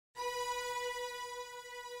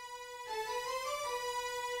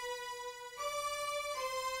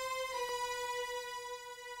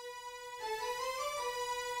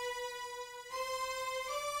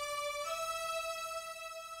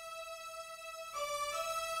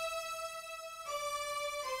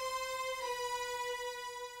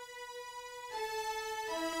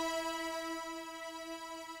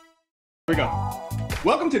we go.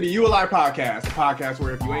 Welcome to the You Alive podcast, a podcast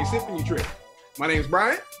where if you ain't sipping, you trip. My name's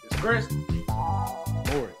Bryan. It's Chris.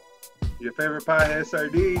 Morrey. Your favorite pothead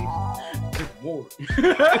sardines. Morrey.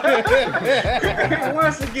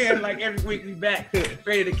 Once again, like every week, we back,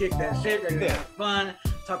 ready to kick that shit, ready to have fun,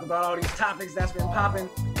 talk about all these topics that's been popping.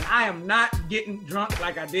 And I am not getting drunk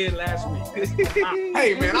like I did last week.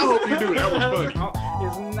 Hey, man, I hope you do. That was funny.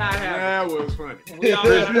 It's not happening. That was funny. We all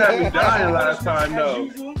Chris, you had me dying last time, as though.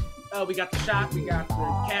 usual. We got the shot, we got the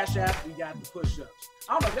cash app, we got the push-ups.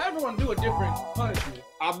 I don't know if y'all ever want to do a different punishment.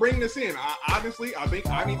 I'll bring this in. I think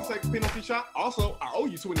I need to take a penalty shot. Also, I owe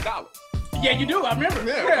you $20. Yeah, you do. I remember.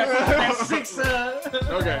 Yeah. That's six.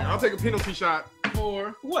 Okay, I'll take a penalty shot.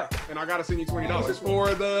 For what? And I gotta send you $20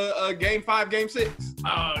 for the game 5, game 6. You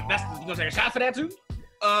gonna take a shot for that too?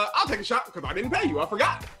 I'll take a shot because I didn't pay you. I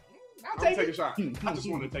forgot. I'll I'm gonna take a shot. I just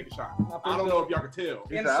wanted to take a shot. I don't know if y'all can tell.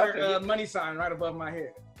 Insert money sign right above my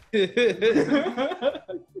head.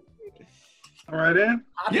 All right, then?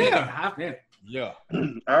 Hop in. Yeah.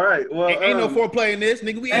 All right. Well, Ain't no foreplay in this,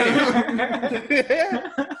 nigga. We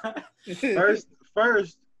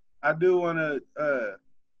first, I do want to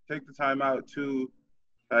take the time out to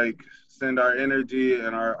send our energy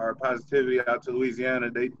and our positivity out to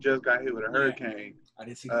Louisiana. They just got hit with a hurricane. I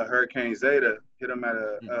didn't see that. Hurricane Zeta hit them at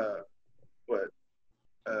a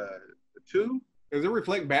 2. Does it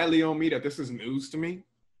reflect badly on me that this is news to me?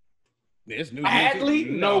 It's new. Badly?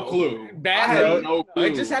 No clue. Badly? I had no clue.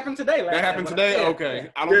 It just happened today. That happened today? Yeah.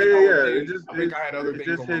 Okay. I don't I think I had other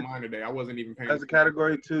things on my mind today. I wasn't even paying As a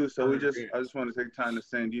category 2, so I just want to take time to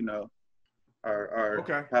send,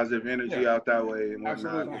 our positive energy out that way and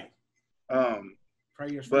whatnot.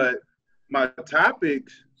 Absolutely. But my topic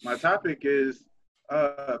is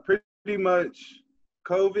pretty much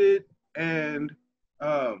COVID and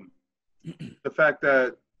the fact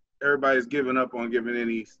that everybody's giving up on giving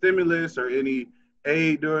any stimulus or any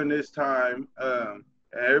aid during this time. And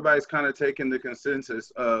everybody's kind of taking the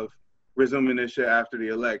consensus of resuming this shit after the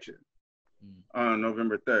election on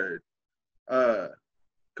November 3rd.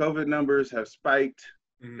 COVID numbers have spiked.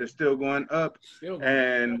 They're still going up.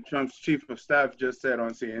 And Trump's chief of staff just said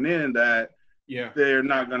on CNN that they're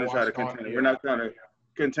not going to try to contain it. We're not going to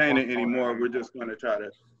contain it anymore. We're just going to try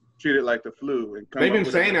to treat it like the flu. And they've been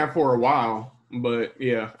saying that for a while, but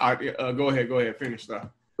go ahead, finish that.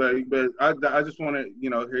 But I just want to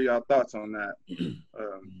hear y'all thoughts on that.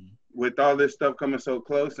 With all this stuff coming so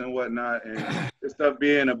close and whatnot, and this stuff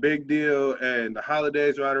being a big deal, and the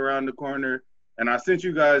holidays right around the corner, and I sent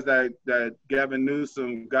you guys that Gavin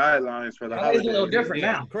Newsom guidelines for the holidays. It's a little different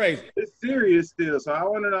now. Crazy. It's serious still, so I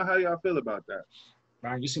want to know how y'all feel about that.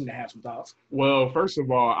 Bryan, you seem to have some thoughts. Well, first of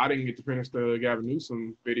all, I didn't get to finish the Gavin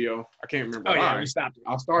Newsom video. I can't remember why. Yeah, we stopped it.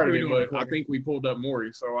 I started it, but I think we pulled up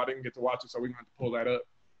Morrey, so I didn't get to watch it, so we're going to have to pull that up.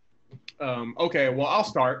 Okay, well, I'll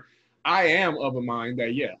start. I am of a mind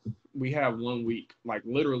that, we have 1 week, like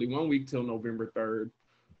literally 1 week till November 3rd.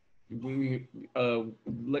 We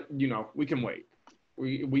can wait.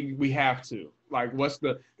 We have to. Like,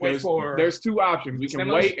 there's 2 options. We can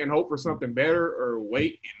wait and hope for something better, or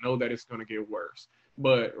wait and know that it's going to get worse.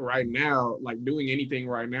 But right now, like doing anything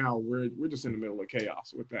right now, we're just in the middle of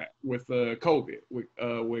chaos with that, with COVID, with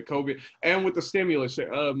COVID, and with the stimulus,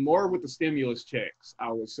 more with the stimulus checks. I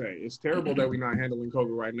would say it's terrible that we're not handling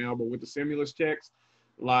COVID right now, but with the stimulus checks,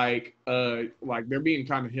 like they're being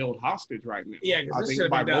kind of held hostage right now. Yeah, because this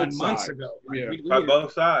should have been done months ago. By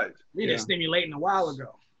both sides. We did stimulating a while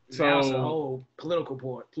ago. So now it's a whole political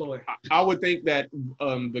ploy. I would think that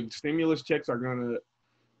the stimulus checks are gonna.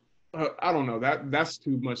 I don't know. That's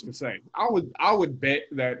too much to say. I would bet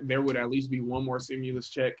that there would at least be one more stimulus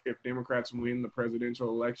check if Democrats win the presidential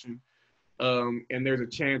election, and there's a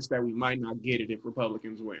chance that we might not get it if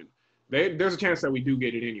Republicans win. There's a chance that we do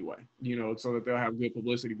get it anyway, so that they'll have good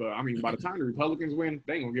publicity. But I mean, by the time the Republicans win,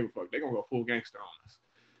 they ain't gonna give a fuck. They're gonna go full gangster on us.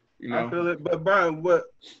 I feel it. But Bryan,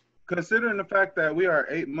 considering the fact that we are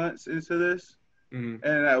 8 months into this, and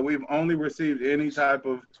that we've only received any type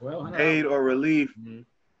of aid or relief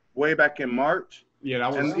way back in March. Yeah,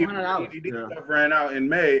 that was $100. Stuff ran out in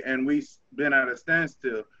May, and we've been at a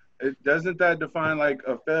standstill. Doesn't that define like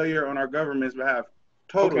a failure on our government's behalf?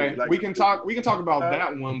 Totally. Okay, we can talk about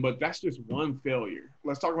that one, but that's just one failure.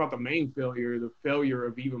 Let's talk about the main failure, the failure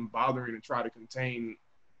of even bothering to try to contain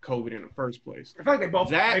COVID in the first place. I feel like they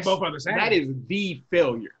both are the same. That is the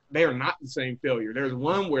failure. They are not the same failure. There's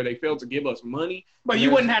one where they failed to give us money. But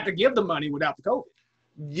you wouldn't have to give the money without the COVID.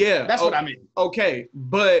 Yeah. That's what I mean. Okay.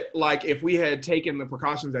 But like if we had taken the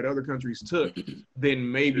precautions that other countries took,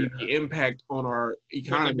 then maybe the impact on our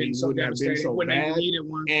economy wouldn't have been so bad.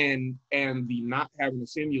 And the not having a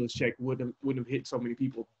stimulus check wouldn't have hit so many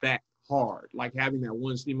people that hard. Like having that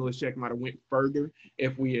one stimulus check might have went further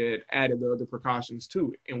if we had added the other precautions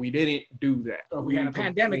to it, and we didn't do that. So we had a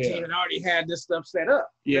pandemic team and already had this stuff set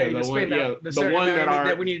up. Yeah, the one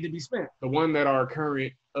that we needed to be spent. The one that our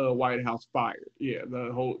current White House fired. Yeah,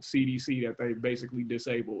 the whole CDC that they basically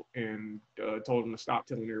disabled and told them to stop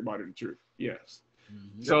telling everybody the truth. Yes.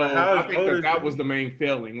 Mm-hmm. So I think that was the main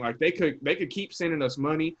failing. Like they could keep sending us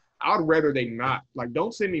money. I'd rather they not. Like,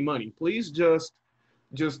 don't send me money. Please just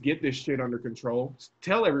get this shit under control.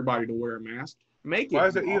 Tell everybody to wear a mask. Make it. Why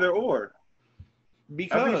is it either or?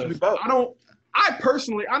 Because I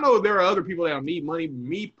personally, I know there are other people that need money.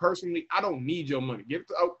 Me personally, I don't need your money. Give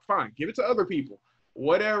it to other people.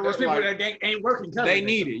 Whatever. There's people that ain't working. They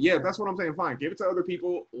need it. Yeah, that's what I'm saying. Fine. Give it to other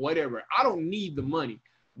people. Whatever. I don't need the money.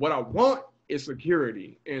 What I want is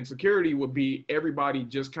security. And security would be everybody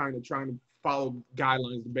just kind of trying to follow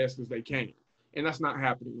guidelines the best as they can. And that's not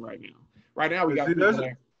happening right now. Right now, we got people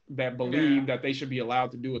that believe that they should be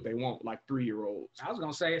allowed to do what they want, like 3-year-olds. I was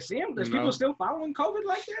going to say, there's people still following COVID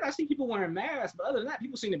like that. I see people wearing masks, but other than that,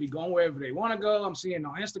 people seem to be going wherever they want to go. I'm seeing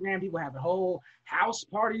on Instagram, people having whole house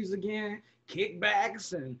parties again,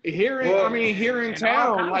 kickbacks. And here in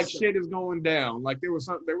town, like shit is going down. Like there was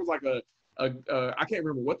like a I can't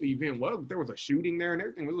remember what the event was, but there was a shooting there and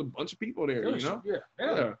everything. There was a bunch of people there,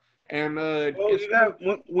 Yeah. And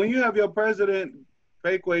when you have your president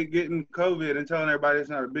fake way getting COVID and telling everybody it's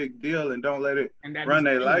not a big deal and don't let it run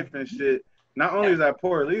their life and shit, not only is that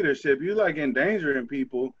poor leadership, you like endangering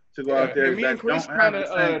people to go out there that don't have the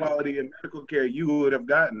same quality of medical care you would have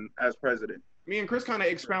gotten as president. Me and Chris kind of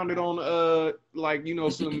expounded on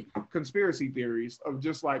some conspiracy theories of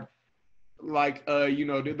just did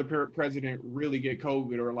the president really get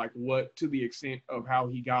COVID, or like what, to the extent of how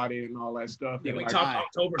he got it and all that stuff. Yeah, we talked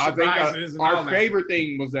October surprises. Our favorite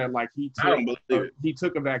thing was that like he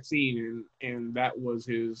took a vaccine and that was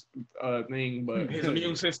his thing, but his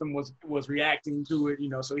immune system was reacting to it,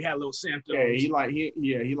 so he had little symptoms. Yeah,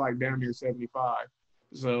 he like damn near 75.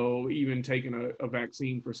 So even taking a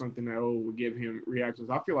vaccine for something that would give him reactions,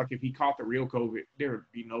 I feel like if he caught the real COVID, there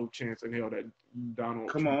would be no chance in hell that Donald.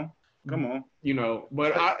 Come on. But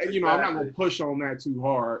I'm not gonna push on that too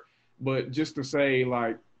hard. But just to say,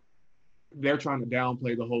 like, they're trying to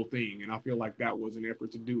downplay the whole thing, and I feel like that was an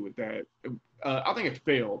effort to do with that. I think it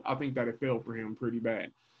failed. I think that it failed for him pretty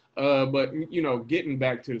bad. But getting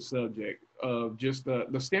back to the subject of just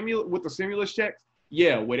the stimulus checks,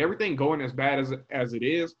 yeah, with everything going as bad as it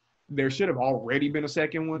is, there should have already been a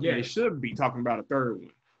second one. Yeah. They should be talking about a third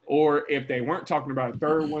one, or if they weren't talking about a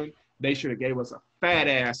third one, they should have gave us a fat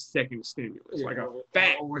ass second stimulus, like a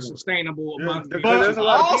fat or sustainable. But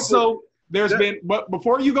also, there's been, but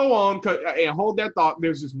before you go on and hold that thought,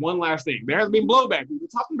 there's just one last thing. There has been blowback. We were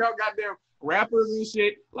talking about goddamn rappers and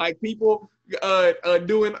shit, like people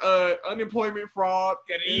doing unemployment fraud.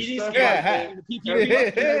 I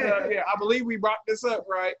believe we brought this up,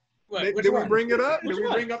 right? Did we bring it up? Did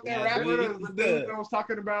we bring up that rapper the dude that was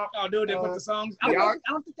talking about? Oh, dude, they put the songs. I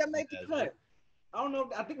don't think that made the cut. I don't know.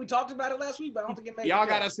 I think we talked about it last week, but I don't think it made. Y'all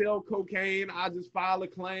gotta sell cocaine. I just file a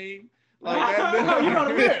claim. Like that. You know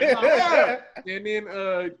what I mean? And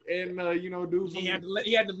then dudes. He had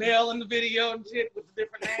the mail in the video and shit with the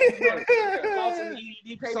different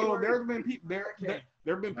names. So there's been people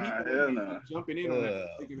there've been people jumping in on that,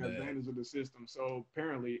 taking advantage of the system. So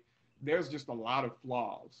apparently there's just a lot of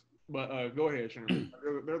flaws. But go ahead, Sherman.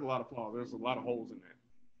 There's a lot of flaws. There's a lot of holes in that.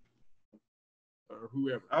 Or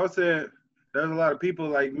whoever. I would say there's a lot of people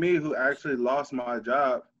like me who actually lost my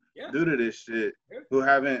job due to this shit, who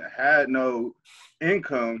haven't had no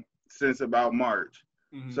income since about March.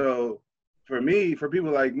 Mm-hmm. So for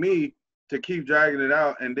people like me to keep dragging it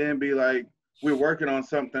out and then be like, we're working on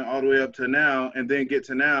something all the way up to now, and then get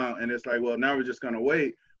to now, and it's like, well, now we're just gonna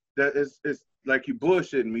wait. That it's like you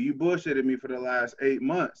bullshitting me. You bullshitted me for the last 8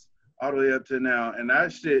 months, all the way up to now. And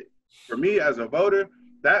that shit, for me as a voter,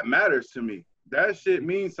 that matters to me. That shit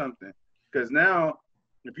means something. Because now,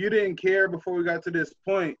 if you didn't care before we got to this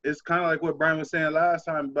point, it's kind of like what Bryan was saying last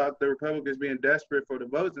time about the Republicans being desperate for the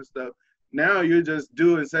votes and stuff. Now you're just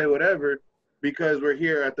do and say whatever because we're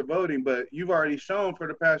here at the voting. But you've already shown for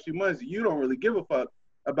the past few months you don't really give a fuck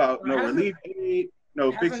about no relief aid,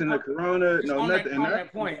 no fixing the corona, no nothing. And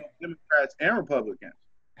that's Democrats and Republicans.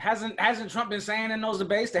 Hasn't Trump been saying in those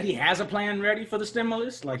debates that he has a plan ready for the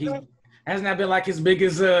stimulus? Like hasn't that been like his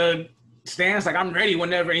biggest stance? Like, I'm ready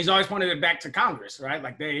whenever. And he's always pointed it back to Congress, right?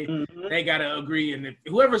 Like they gotta agree, and if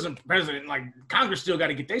whoever's the president, like Congress still got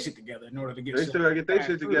to get their shit together in order to get. They still got to get their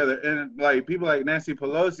shit together, and like people like Nancy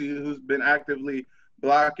Pelosi, who's been actively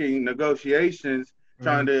blocking negotiations,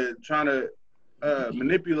 trying to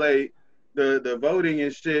manipulate the voting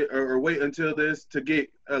and shit, or wait until this to get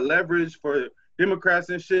leverage for Democrats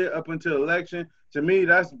and shit up until election. To me,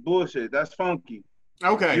 that's bullshit. That's funky.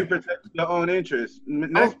 Okay. You protect your own interests.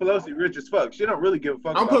 Nancy Pelosi rich as fuck. She don't really give a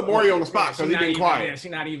fuck. I'm putting Morrey on the spot because he been quiet. Yeah, she's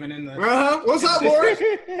not even in the. What's up, Morrey?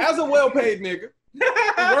 As a well-paid nigga,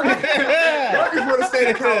 working for the state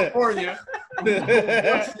of California.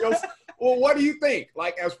 Well, what do you think?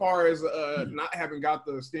 Like, as far as not having got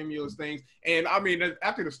the stimulus things, and I mean,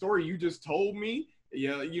 after the story you just told me,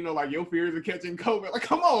 yeah, you know, like your fears of catching COVID. Like,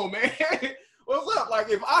 come on, man. What's up? Like,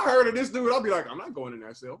 if I heard of this dude, I'll be like, I'm not going in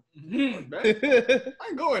that cell. I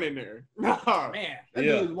ain't going in there. Nah, man, that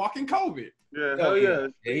dude's walking COVID. Yeah, hell yeah.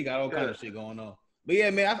 Yeah, he got all kind of shit going on. But yeah,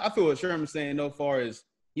 man, I feel what Sherman's saying. No, far as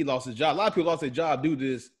he lost his job. A lot of people lost their job due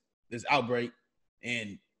to this outbreak,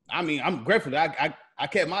 and I mean, I'm grateful that I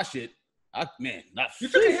kept my shit. You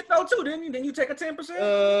took a hit though too, didn't you? Didn't you take a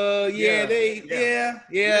 10%?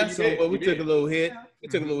 Yeah. So we took a little hit. We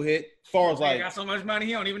took a little hit. As far as like, got so much money,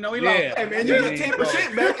 he don't even know he lost. Hey man, you get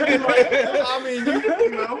 10% back. I mean,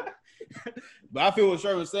 you know. But I feel what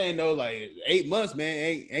Sherman's saying though. Like 8 months,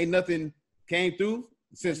 man, ain't nothing came through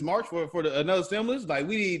since March for another stimulus. Like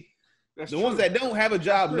we need the ones that don't have a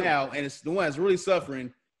job now, and it's the ones really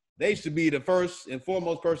suffering. They should be the first and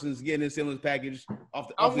foremost persons getting this stimulus package off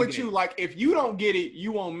the. I'm with you. Like, if you don't get it,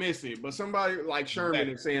 you won't miss it. But somebody like Sherman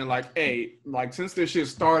is saying, like, hey, like since this shit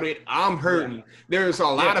started, I'm hurting. Yeah. There's a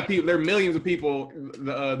lot of people. There are millions of people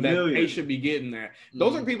that they should be getting that.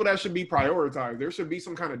 Those are people that should be prioritized. There should be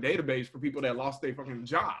some kind of database for people that lost their fucking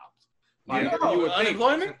jobs. Like, you would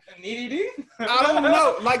unemployment, EDD. I don't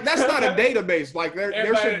know. Like, that's not a database. Like,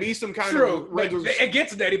 there should be some kind of register. It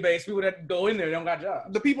gets a database. People that go in there, they don't got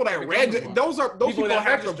jobs. The people that those people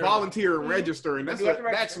have to volunteer and register, and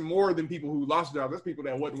that's more than people who lost jobs. That's people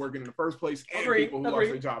that wasn't working in the first place, and people who lost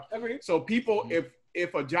their jobs. So people,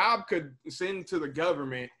 if a job could send to the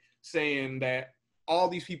government saying that all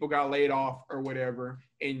these people got laid off or whatever,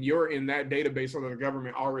 and you're in that database so that the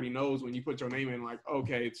government already knows when you put your name in, like,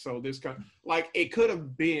 okay, so this like, it could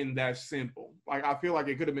have been that simple. Like, I feel like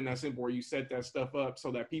it could have been that simple where you set that stuff up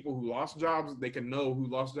so that people who lost jobs, they can know who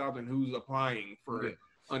lost jobs and who's applying for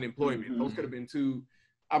unemployment. Those could have been two,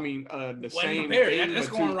 I mean, the same thing. That's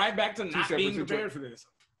going right back to not being prepared for this.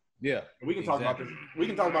 Yeah. We can talk about this. We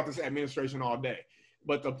can talk about this administration all day.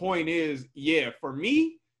 But the point is, for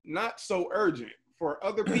me, not so urgent. For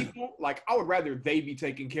other people, like, I would rather they be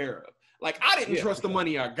taken care of. Like, I didn't trust the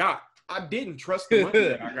money I got. I didn't trust the money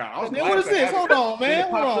that I got. I was what is this? Hold on,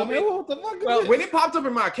 man. What the fuck is this? When it popped up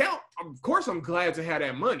in my account, of course I'm glad to have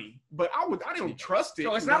that money. But I didn't trust it.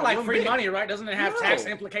 So it's not like free money, right? Doesn't it have tax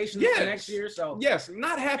implications for next year? So yes,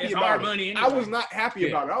 not happy about it. Money anyway. I was not happy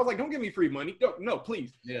about it. I was like, don't give me free money. No,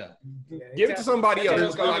 please. Give it to somebody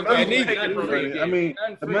else. I mean,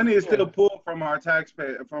 the money is still pulled from our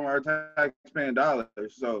taxpaying dollars.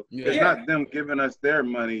 So it's not them giving us their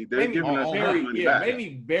money. They're giving us our money back. It made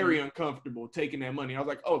me very uncomfortable taking that money. I was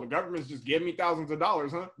like, oh, the government's just giving me thousands of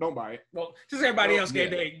dollars, huh? Don't buy it. Well, just everybody else gave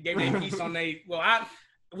their piece on they. Well,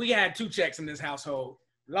 we had 2 checks in this household.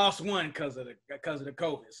 Lost one because of the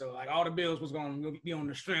COVID. So like all the bills was going to be on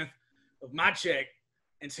the strength of my check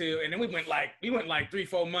and then we went like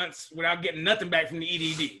 3-4 months without getting nothing back from the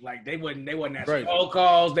EDD. Like they wasn't answering phone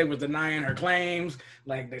calls. They was denying her claims.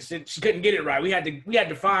 Like they said she couldn't get it right. We had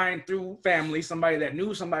to find through family somebody that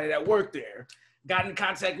knew somebody that worked there. Got in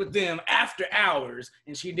contact with them after hours,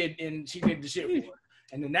 and she did the shit for her.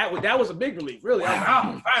 And then that was a big relief, really. I was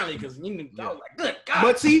like, oh, finally, because I was like, good God.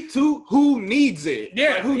 But see, too, who needs it?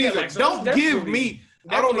 Yeah, who needs it? So don't give me.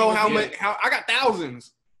 I don't know how I got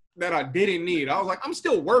thousands that I didn't need. I was like, I'm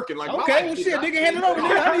still working. Like, okay, well, shit, nigga, hand it over.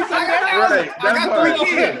 I got 3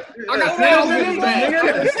 kids. I got thousands, man.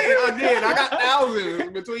 I did. I got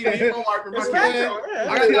thousands between the people and my kids.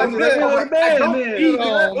 I got thousands. I don't need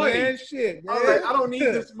this money. Shit, man. I don't need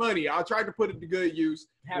this money. I tried to put it to good use.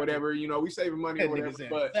 Whatever, we saving money or whatever.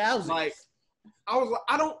 But like, I was like,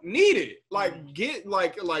 I don't need it. Like, give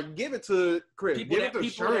it to Chris. Give it to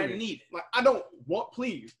Sherman. Need it. Like, I don't want.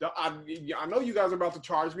 Please, I know you guys are about to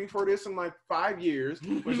charge me for this in like 5 years.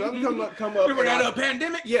 When something come up. Remember that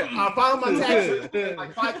pandemic? Yeah, I filed my taxes.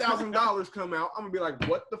 Like $5,000 come out. I'm gonna be like,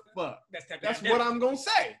 what the fuck? That's what I'm gonna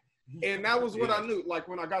say. And that was what I knew. Like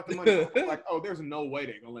when I got the money, I was like, oh, there's no way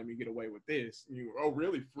they're gonna let me get away with this.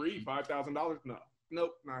 Really free $5,000? No.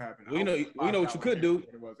 Nope, not happening. Well, you know what you could do.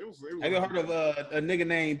 Have you heard of a nigga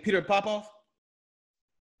named Peter Popoff?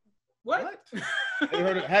 What? Have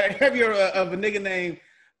you heard of a nigga named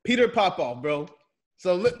Peter Popoff, bro?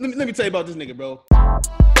 So let me tell you about this nigga, bro.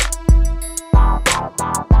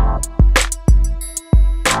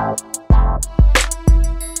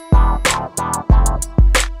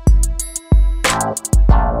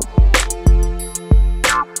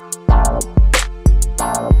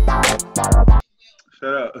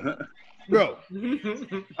 Shut up. Bro.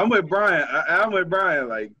 I'm with Bryan. I'm with Bryan.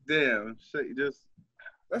 Like, damn, shit, just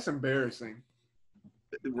That's embarrassing.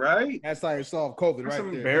 right. That's how you solve COVID That's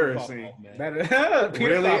right embarrassing. there.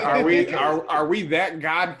 Really? Are we that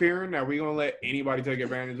God fearing that we gonna let anybody take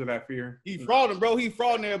advantage of that fear? He frauding, bro. He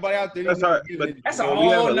frauding everybody out there. That's right. But That's a we have whole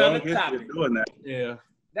a long nother history topic. of doing that. Yeah.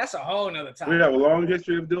 That's a whole nother We topic. have a long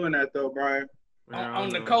history of doing that, though, Bryan. On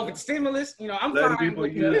the COVID stimulus, you know, I'm Letting fine people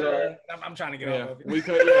with use I'm trying to get Yeah, off of it. we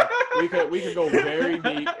could go very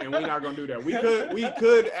deep, and we're not gonna do that. We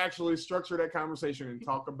could actually structure that conversation and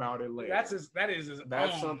talk about it later. That's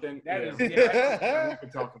something that yeah, is we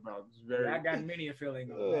could talk about. It's very. I got many a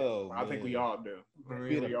feeling. Oh, I think we all do. I mean,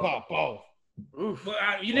 Feel we it all. pop off. Oof.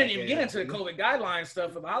 But you didn't even get into the COVID guideline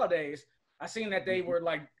stuff for the holidays. I seen that they were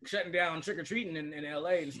like shutting down trick or treating in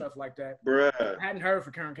LA and stuff like that. Bruh. I hadn't heard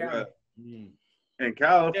for Kern County. In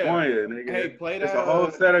California, nigga, Hey, play that. it's a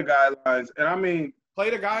whole set of guidelines. And I mean, Play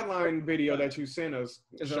the guideline video that you sent us.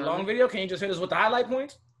 Is it a long video? Can you just hit us with the highlight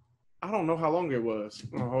points? I don't know how long it was.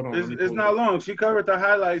 Oh, hold on. it's not long. She covered the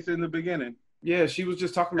highlights in the beginning. Yeah, she was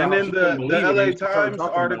just talking about. And then the LA Times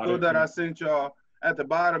article that I sent y'all, at the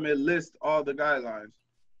bottom, it lists all the guidelines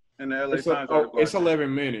in the LA Times article. It's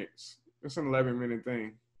 11 minutes. It's an 11-minute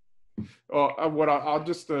thing. I'll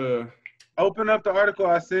just open up the article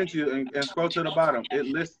I sent you and scroll to the bottom. It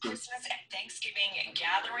lists them. Christmas and Thanksgiving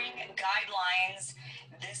gathering guidelines.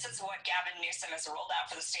 This is what Gavin Newsom has rolled out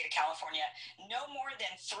for the state of California. No more than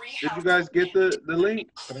 3 houses. Did you guys get the link?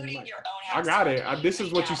 Including your own I got it. This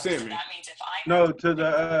is what you sent me. That means if I No, to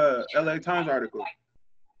the LA Times article.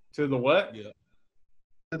 To the what? Yeah.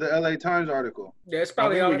 To the LA Times article. Yeah, it's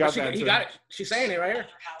probably all. We got He got it. She's saying it right here.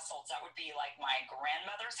 Households, that would be like my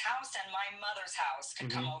grandmother's house and my mother's house could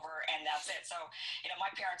come over, and that's it. So, you know, my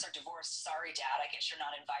parents are divorced. Sorry, Dad. I guess you're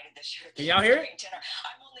not invited this year. Can y'all hear it? Dinner.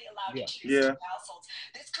 I'm only allowed to choose 2 households.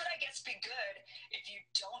 This could, I guess, be good if you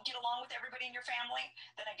don't get along with everybody in your family.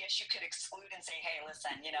 Then I guess you could exclude and say, hey,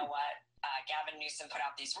 listen, you know what? Gavin Newsom put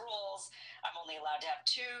out these rules. I'm only allowed to have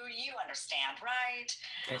 2. You understand, right?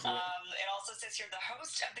 It also says here, the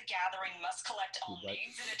host of the gathering must collect all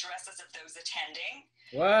names and addresses of those attending.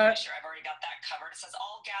 What? I'm sure I've already got that covered. It says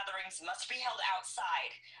all gatherings must be held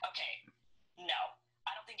outside. Okay, no.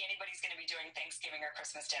 I don't think anybody's going to be doing Thanksgiving or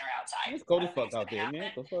Christmas dinner outside. Let's go the fuck out there,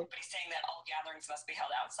 man. But he's saying that all gatherings must be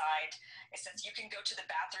held outside. It says you can go to the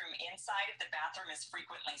bathroom inside if the bathroom is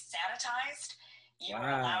frequently sanitized. You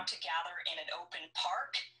are allowed to gather in an open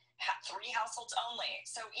park. 3 households only.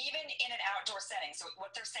 So even in an outdoor setting, so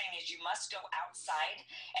what they're saying is you must go outside,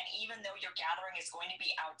 and even though your gathering is going to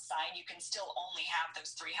be outside, you can still only have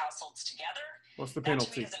those 3 households together. What's the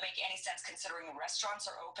penalty? penalty? That doesn't make any sense considering restaurants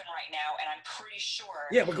are open right now, and I'm pretty sure.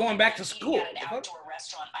 Yeah, we're going back to school. At an outdoor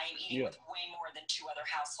restaurant, I am eating with way more than 2 other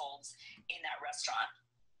households in that restaurant.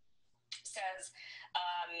 Says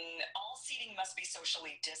all seating must be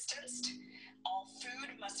socially distanced. All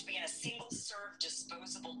food must be in a single-serve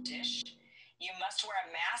disposable dish. You must wear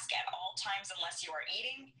a mask at all times unless you are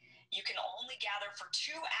eating. You can only gather for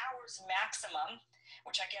 2 hours maximum,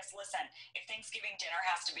 which I guess, listen, if Thanksgiving dinner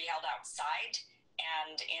has to be held outside,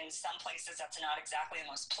 and in some places that's not exactly the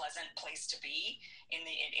most pleasant place to be in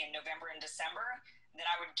November and December, then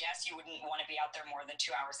I would guess you wouldn't want to be out there more than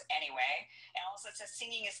 2 hours anyway. And also it says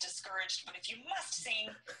singing is discouraged, but if you must sing,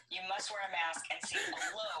 you must wear a mask and sing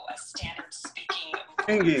below a standard speaking voice.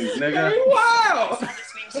 Singing, nigga. Wow.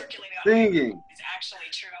 Singing. It's actually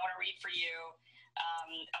true. I want to read for you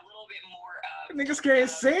a little bit more of Niggas can't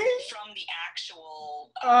sing? From the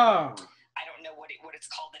actual I don't know what it's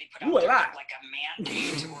called that he put out there, like a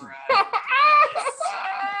mandate or a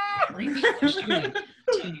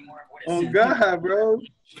Oh God, bro. It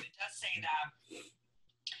does say that.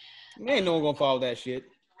 Ain't no one gonna follow that shit.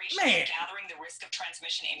 Man. Gathering the risk of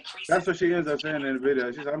transmission increases. That's what she ends up saying in the video.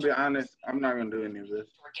 She's, I'm being honest, I'm not gonna do any of this.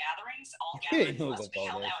 For gatherings, all gatherings must be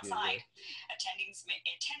held outside. Attendees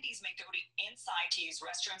may go inside to use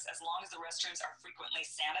restrooms as long as the restrooms are frequently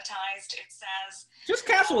sanitized. It says. Just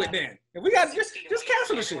cancel it then. If we got just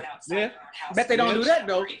cancel the shit. Yeah. Bet they don't do that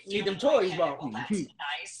though. Need them toys bought. Well, that's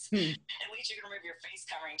nice. At least you can remove your face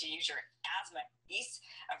covering to use your asthma piece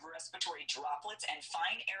of respiratory droplets and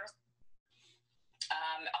fine air.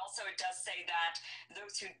 Also, it does say that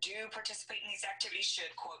those who do participate in these activities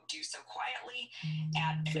should, quote, do so quietly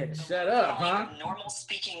at shut up, huh? Normal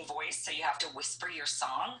speaking voice, so you have to whisper your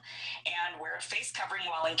song and wear a face covering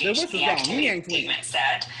while engaged in the activity. Statement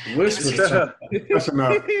said. Whisper. That's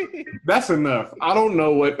enough. That's enough. I don't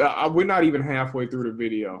know what. We're not even halfway through the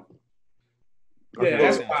video. Okay. Yeah,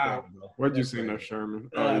 that's wild. Where'd you see that, Sherman?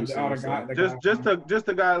 Just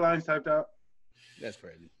the guidelines typed out. That's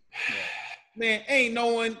crazy. Yeah. Man, ain't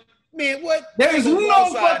no one. Man, what? There's Ain't no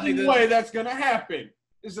outside, fucking nigga. way that's gonna happen.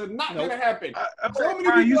 It's not gonna happen. So many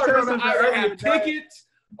Brian, you people are said gonna something either earlier, have Brian. tickets,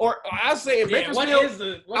 or I say in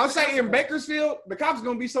Bakersfield. I'll say in consequence? Bakersfield, the cops are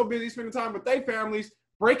gonna be so busy spending time with their families,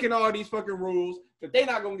 breaking all these fucking rules that they're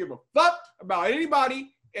not gonna give a fuck about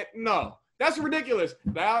anybody. No, that's ridiculous.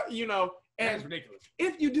 Now That's ridiculous.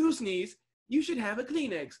 If you do sneeze, you should have a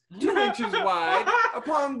Kleenex 2 inches wide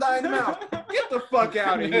upon thy mouth. Get the fuck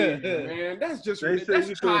out of here, man. That's just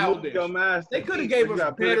that's childish. They could have gave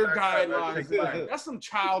us better guidelines. That's some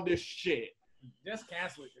childish shit. Just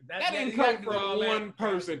cancel it. That didn't come from one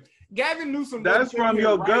person. Gavin Newsom. That's from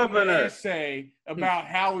your governor. Essay about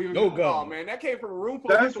how we were. Oh man, that came from a room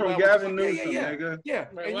full of people. That's from Gavin Newsom, nigga. Yeah.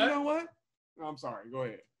 Wait, and you know what? No, I'm sorry. Go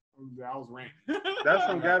ahead. I was ranting. That's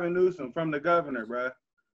from Gavin Newsom, from the governor, bro.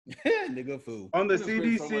 Nigga fool. On the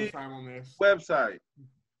CDC website,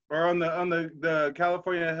 or on the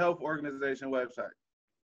California Health Organization website.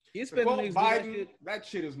 He's Biden, that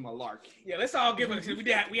shit is malarkey. Yeah, let's all give it.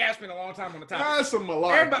 We have spent a long time on the topic. That's some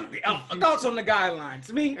malarkey. Everybody, thoughts on the guidelines.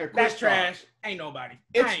 To me, that's trash. Ain't nobody.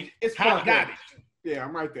 It's hot garbage. Yeah,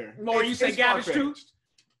 I'm right there. More, you say garbage too?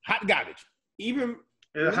 Hot garbage. Even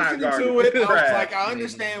listening to it, I was like, I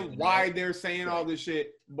understand why they're saying all this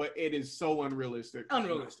shit, but it is so unrealistic.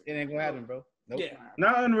 Unrealistic. It ain't gonna happen, bro. Nope. Yeah.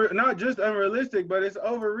 Not just unrealistic, but it's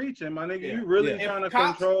overreaching, my nigga. Yeah. You really trying to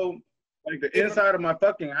control like the inside of my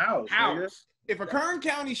fucking house. If a Kern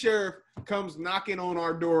County sheriff comes knocking on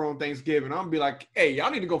our door on Thanksgiving, I'm gonna be like, hey,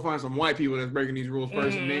 y'all need to go find some white people that's breaking these rules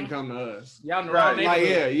first and then come to us. Y'all know right.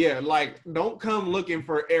 Like, like, don't come looking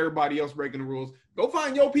for everybody else breaking the rules. Go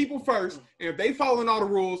find your people first, and if they following all the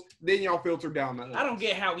rules, then y'all filter down to us. I don't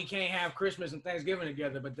get how we can't have Christmas and Thanksgiving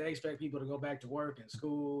together, but they expect people to go back to work and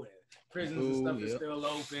school and prisons and stuff is still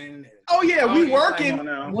open. We working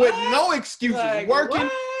with no excuses. Like, working,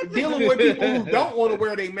 dealing with people who don't want to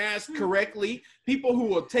wear their mask correctly, people who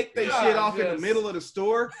will take their shit off in the middle of the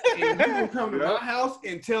store, and we will come to my house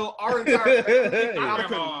and tell our entire family how to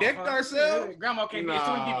conduct ourselves. Grandma can't get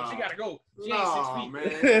 20 people. She gotta go. She ain't 6 feet.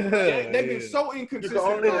 Man. They've been so inconsistent. You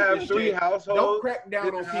can only have 3 households. Don't crack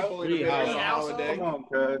down on people in the middle of the holiday. Come on,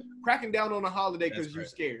 cuz. Cracking down on a holiday because you're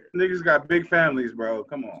scared. Niggas got big families, bro.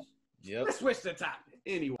 Come on. Yep. Let's switch the topic.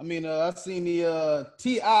 Anyway, I mean, I seen the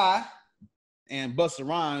T.I. and Busta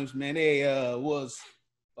Rhymes, man. They was,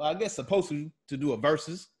 I guess, supposed to do a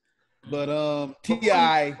versus, but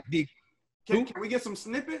T.I. did. Can we get some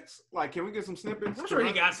snippets? Like, can we get some snippets? I'm sure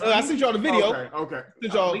he got some. I sent y'all the video. Okay.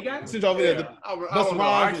 Sent y'all video.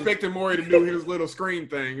 I expected Morrey to do his little screen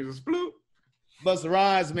thing. It's just bloop. Busta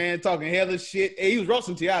Rhymes, man, talking hella shit. Hey, he was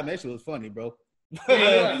roasting T.I., man. That shit was funny, bro.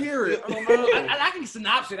 Hear it. I can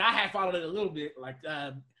synopsis it. I have followed it a little bit. Like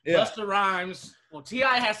Busta Rhymes. Well,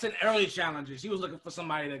 T.I. has some early challenges. He was looking for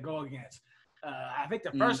somebody to go against. I think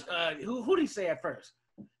the first. Who did he say at first?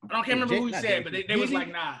 I can't remember who he said, but they was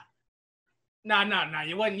like, nah.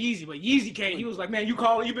 It wasn't Yeezy, but Yeezy came. He was like, man, you've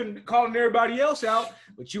been calling everybody else out,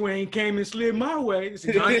 but you ain't came and slid my way. It's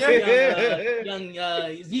young Yeezy.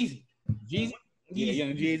 Jeezy? Yeah,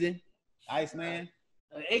 young Jeezy. Iceman.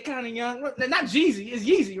 Kind of young. Not Jeezy. It's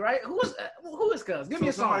Yeezy, right? Who is cuz? Give me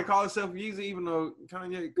a song. Somebody call himself Yeezy, even though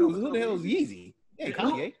Kanye. Who the hell is Yeezy? Yeah,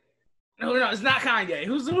 Kanye. No, it's not Kanye.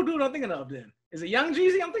 Who dude I'm thinking of then? Is it Young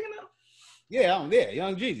Jeezy I'm thinking of? Yeah,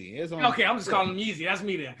 Young Jeezy. Okay, I'm just calling him Yeezy. That's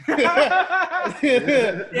me then.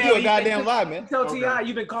 You a goddamn lie, man. Tell T.I.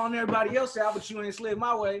 you've been calling everybody else out, but you ain't slid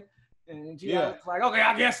my way. And T.I. was like, okay,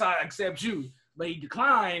 I guess I accept you. But he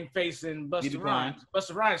declined facing Busta Rhymes.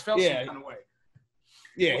 Busta Rhymes felt some kind of way.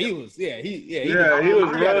 Yeah, he was. He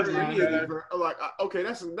was. Like, okay,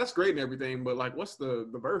 that's great and everything, but like, what's the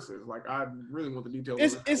verses? Like, I really want the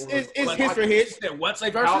details. It's hits for hits. What's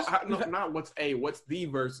a verses? Not what's the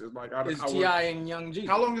verses. Like, it's T.I. and Young Jeezy.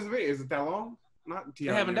 How long is the video? Is it that long? Not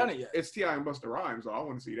T.I. They haven't done it yet. It's T.I. and Busta Rhymes, so I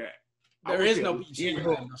want to see that. There is no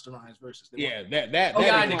Busta Rhymes versus. Yeah, that.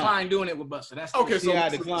 T.I. declined doing it with Busta. That's okay. So T.I.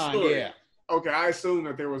 declined. Yeah. Okay, I assume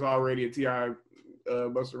that there was already a T.I.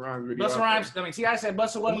 Busta Rhymes video. Busta Rhymes. I mean, T.I. said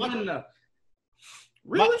Busta wasn't good enough.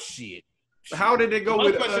 Really? Shit. How did it go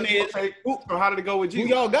with? How did it go with you? Who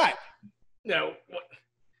y'all got? No.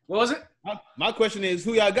 What was it? My question is,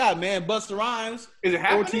 who y'all got, man? Busta Rhymes is it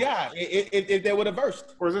happening? Or T.I. If they would have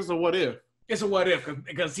versed? Or is this a what if? It's a what if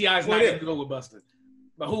because T.I.'s not going to go with Busta.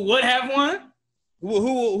 But who would have won?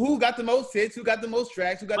 Who got the most hits? Who got the most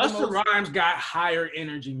tracks? Who got Busta the most? Rhymes got higher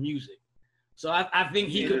energy music. So I think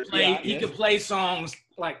he could play. He could play songs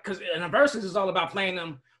like because in a verses is all about playing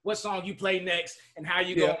them. What song you play next and how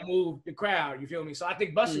you gonna move the crowd. You feel me? So I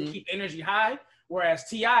think Busta keep energy high, whereas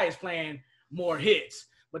T.I. is playing more hits.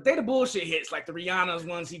 But they the bullshit hits, like the Rihanna's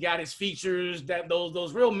ones. He got his features, that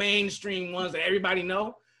those real mainstream ones that everybody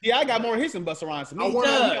know. Yeah, I got more hits than Busta Rhymes. I want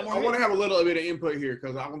to have a little bit of input here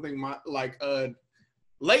because I don't think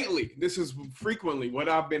lately, this is frequently what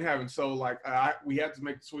I've been having. So we have to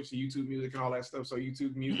make the switch to YouTube music and all that stuff. So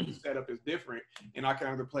YouTube music setup is different, and I can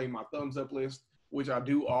either play my thumbs up list, which I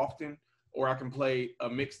do often, or I can play a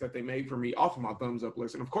mix that they made for me off of my thumbs up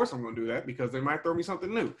list. And of course I'm going to do that because they might throw me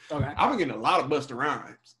something new. Okay. I've been getting a lot of Busta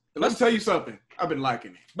Rhymes. And let me tell you something. I've been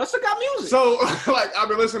liking it. Busta got music. So I've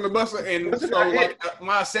been listening to Busta, and so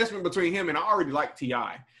my assessment between him and I already like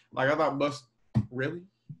T.I. Like I thought Busta, really?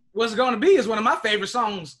 What's Gonna Be is one of my favorite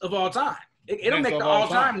songs of all time. It'll make the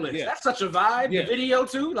all-time list. Yeah. That's such a vibe. Yeah. The video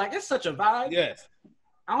too, like it's such a vibe. Yes.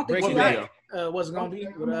 I don't think What's Gonna Be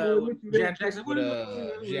with Janet Jackson.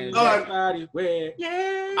 Hey,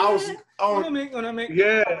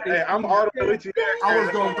 I'm all with you. I was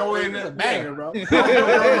gonna go in there, banger, bro.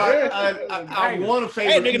 I want to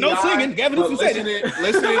favorite. Hey, nigga, no singing. Gavin, listening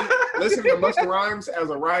to Busta Rhymes as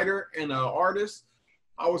a writer and an artist,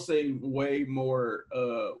 I would say way more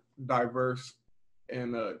diverse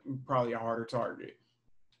and probably a harder target.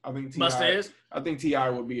 I think T.I.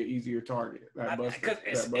 would be an easier target.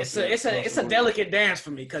 It's a delicate dance for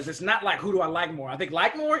me because it's not like who do I like more. I think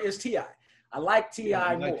like more is T.I. I like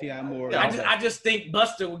T.I. more. T.I. more. I just think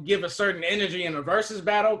Busta would give a certain energy in a versus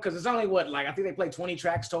battle because it's only I think they play 20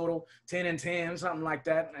 tracks total, 10 and 10, something like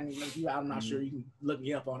that. And I'm not sure. You can look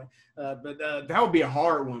me up on it. But that would be a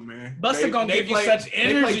hard one, man. Busta gonna give you such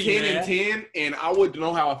energy. They play 10 and 10, and I wouldn't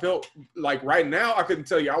know how I felt. Like right now, I couldn't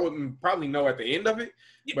tell you. I wouldn't probably know at the end of it.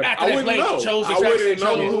 But I wouldn't know. I wouldn't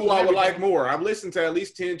know who I would like more. I've listened to at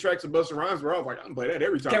least 10 tracks of Busta Rhymes where I was like, I can play that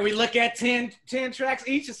every time. Can we look at 10 tracks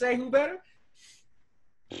each and say who better?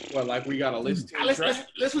 Well, like we got a list. Let's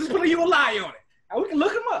put you a lie on it. And we can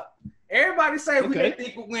look them up. Everybody say who they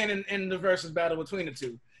think will win in the versus battle between the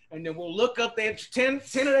two. And then we'll look up their 10 of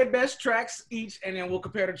their best tracks each, and then we'll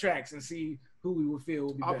compare the tracks and see who we would feel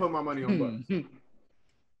will be better. I'll put my money on Busta.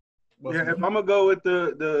 Yeah, if I'm going to go with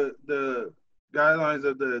the guidelines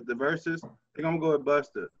of the verses, I think I'm going to go with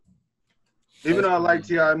Busta. Even though I like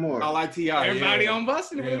T.I. more. I like T.I. Everybody on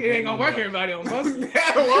Busta? Yeah, it ain't going to work everybody on Busta.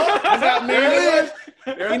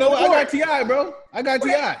 You know what? I got T.I., bro. I got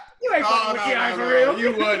T.I. You ain't fucking with T.I. for real.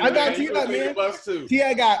 You wouldn't. I got T.I.,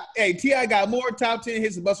 man. T.I. got more top 10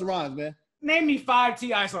 hits than Busta Rhymes, man. Name me 5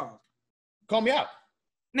 T.I. songs. Call me out.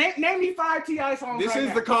 Name me 5 T.I. songs. This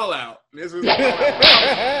is the call out. This is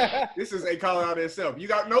a call out itself. You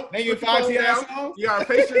got Name your 5 T.I. songs. You got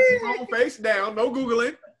face down. No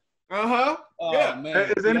Googling. Oh,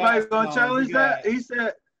 man. Is anybody gonna challenge that? He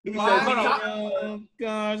said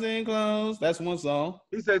Cars and clothes. That's one song.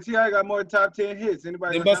 He said T.I. got more top 10 hits.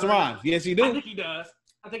 Anybody? Than Busta Rhymes. Yes, he do. I think he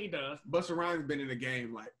does. Busta Rhymes been in the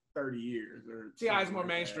game like 30 years. T.I. is more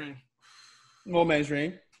mainstream. More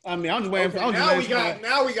mainstream. I mean, I'm just waiting for. Now we got.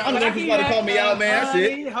 I'm just waiting for somebody to call me out, man. That's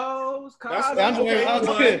it. I'm just waiting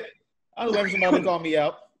for somebody to call me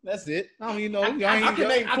out. That's it. I don't even know. I can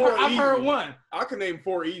name 4 I've heard one. I can name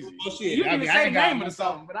 4 easy. Bullshit. You can say name of the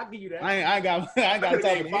song, but I'll give you that. I ain't got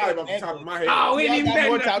top 5 off the top of my head. Oh, we didn't even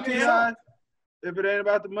more top 10 songs. If it ain't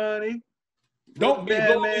about the money, don't be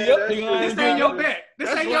This ain't your bet.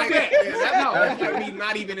 That's like me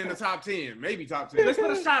not even in the top 10. Maybe top 10. Let's put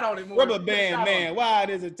a shot on it. Rubber band man. Why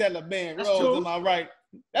does it tell a band rolls to my right?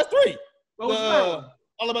 That's 3.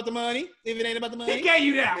 All about the money. If it ain't about the money. He gave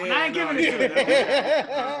you that one. I ain't giving it to you.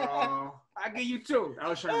 I give you 2. I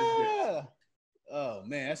was trying to Oh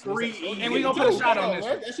man, that's 3 easy. And we gonna put a shot on this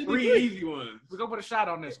one. That should be 3 easy ones. We gonna put a shot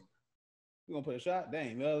on this one. We gonna put a shot?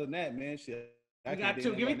 Dang, other than that, man, shit. I got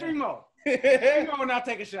 2. Give me 3 more. 3 more and I'll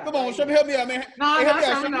take a shot. Come on, Sherman, help me out, man. No.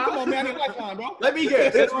 Come on, man. I need a lifeline, bro. Let me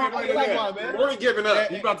guess. We ain't giving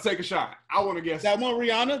up. You about to take a shot. I want to guess. That one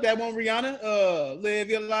Rihanna. Live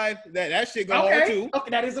your life. That shit go hard too. Okay,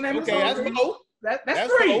 that is the name of the song. That's 4.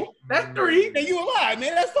 That's 3. That's 3. Then you alive,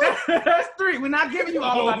 man. That's 4. That's 3. We're not giving you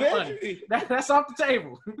all about the money. That's off the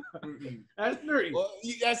table. That's 3. Well,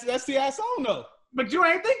 that's T.I. song though. But you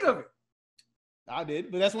ain't think of it. I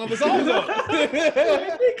did, but that's one of the songs though. You ain't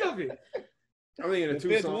think of it. I mean, the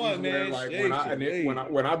 2 songs one, where, man. like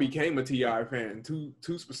when I became a T.I. fan, two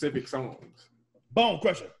specific songs. Bone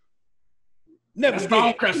Crusher. Never That's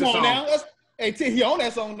Bone Crusher song. song. Now. He on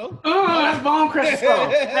that song though. Oh, that's Bone Crusher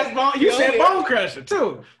song. That's Bone. You said Bone Crusher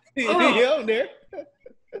too. He on there.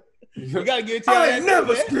 You gotta get T.I. I ain't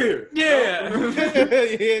never scared. Yeah.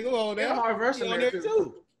 Yeah, come on now. Hard verse on there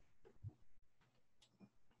too.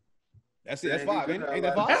 That's it. That's 5. Ain't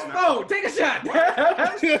that 5? That's 4. Take a shot.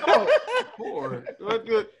 That's 4.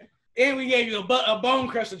 Good. And we gave you a Bone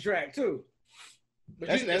Crusher track too.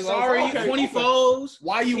 That's sorry, okay. 24s.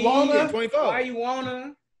 Why you King, wanna? 24. Why you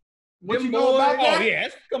wanna? What Them you know about boys. that? Oh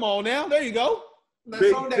yes, come on now. There you go. That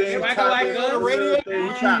Big song that things everybody popping, on the radio. little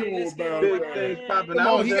things pop. Big Yeah. things popping. Come I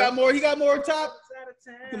on, was he there. got more top.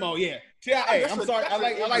 Come on, yeah. Hey, I'm sorry. I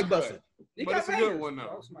like Busta. But it's a good one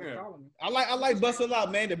though. Yeah. I like Busta a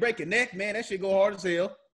lot, man. To break your neck, man, that shit go hard as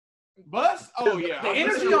hell. Bust? Oh yeah. The I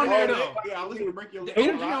energy listen to on there, all though. that. Yeah, I listen to Break Your The Neck.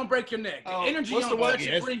 energy on Break Your Neck. The energy what's on the one? Touch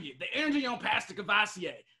It, Bring It. The energy on Pastor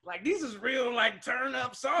Cavassier. Like, these is real, like, turn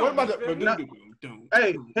up songs. What about the? No.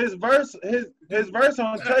 Hey, his verse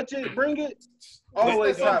on Touch It, Bring It, always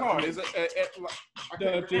What's that song top. called? Is it? I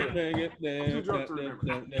can't remember. Too drunk to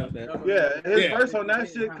remember. Yeah, his Yeah. verse on that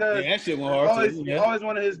shit, cause that shit went hard. always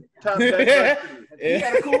one of his top best verses. He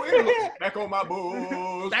had a cool interlude. Back on my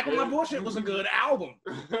bullshit. Back on My Bullshit was a good album.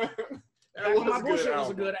 Back on My Bullshit was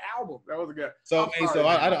a good album. That was a good. So, I'm so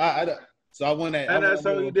sorry. I won that. And that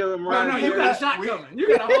song you did with No, Mariah you Carey. got a shot coming.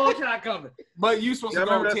 You got a whole shot coming. But you supposed to Y'all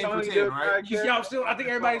go remember that 10 song for you 10, did with right? Mariah Carey? Y'all still, I think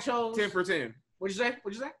everybody chose 10 for 10. What'd you say?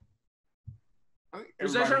 I think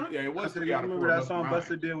Was that everybody- Sherman? Yeah, it I was said, 3 you out of 4. remember that but song Mariah.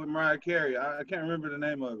 Busta did with Mariah Carey? I can't remember the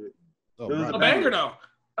name of it. Oh, It was right. a banger though.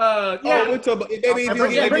 Yeah. Oh, we're talking about,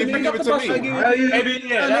 baby, Bring up the bus. me. Maybe,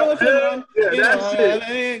 yeah. I know what you're on. Yeah, that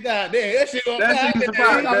shit. God damn, that shit gonna That shit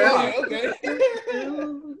surprised,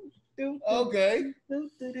 Okay.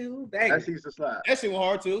 That shit used to slide. That shit went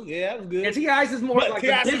hard too. Yeah, that was good. And T.I.'s is more But like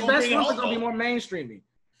T.I.'s his gonna best bring it ones are home, gonna be though. more mainstreamy.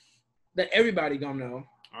 That everybody gonna know.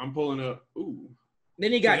 I'm pulling up. Ooh.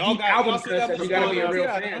 Then he got So y'all deep got- album y'all cuts still got that you Busta gotta be a Rhymes real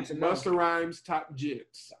on fan to know. Busta Rhymes top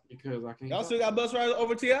jits because I can't. Y'all still got Busta Rhymes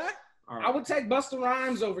over T.I.? All right. I would take Busta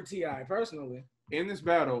Rhymes over T.I. personally. In this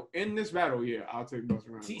battle, yeah, I'll take Busta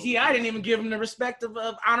Rhymes. T.I. didn't even give him the respect of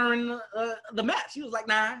honoring the match. He was like,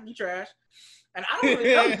 nah, you trash. And I don't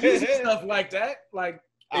really know Jeezy stuff like that. Like,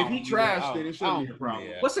 If he trashed, then it shouldn't be a problem.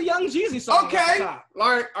 Yeah. what's a Young Jeezy song? Okay. At the top?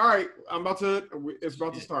 All right. It's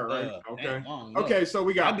about to start, right? Okay. Okay, so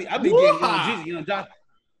we got. I be getting Woo-ha. Jeezy, you know, John.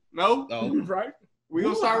 No, Right? we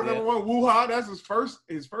gonna start with Yeah. number one. Woo-ha, that's his first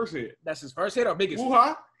hit. That's his first hit or biggest?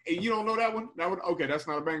 Woo-ha, and you don't know that one? Okay, that's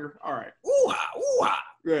not a banger. All right. Ooh-ha, ooh-ha.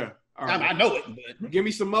 Yeah. All right. I know it, but Give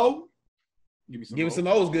me some more. Give me some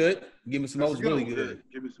O's good. Give me some O's really good.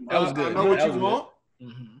 Give me some. That was good. I know what That you was want.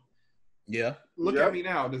 Mm-hmm. Yeah. Look Yep. at me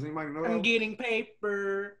now. Does anybody know I'm that? getting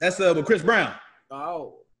paper. That's with Chris Brown.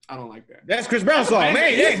 Oh. I don't like that. That's Chris Brown's song. Man,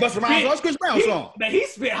 that ain't Busta Rhymes. That's Chris Brown's song. But he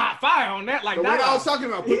spit hot fire on that. Like The that. one I was talking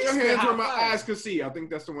about. Put He your spit hands where hot my fire. eyes could see. I think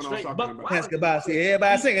that's the one I was Straight talking buck about. wild. That's goodbye. See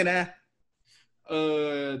everybody singing now.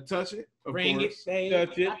 Touch It. Of Bring course. it,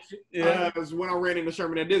 baby. Touch it. Yeah. It was when I ran into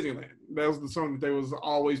Sherman at Disneyland. That was the song that they was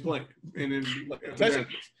always playing. And then Touch It.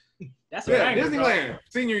 That's a yeah, banger, Disneyland, bro.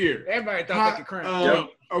 senior year. Everybody thought they could crank.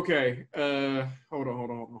 Okay. Hold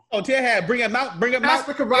on. Oh, Tia had Bring Him Out. Bring Him Out.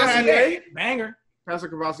 Pastor Cavassier. Banger. Pastor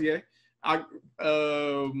Cavassier.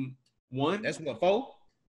 One. That's what, 4?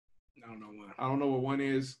 I don't know one. I don't know what one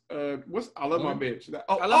is. What's I love my bitch.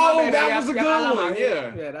 I love my baby. that Yeah, was a I love good my one. baby.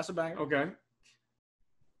 Yeah. Yeah, that's a banger. Okay.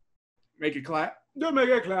 Make it clap. Don't make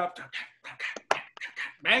it clap.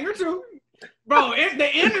 Banger too. Bro, the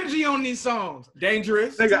energy on these songs.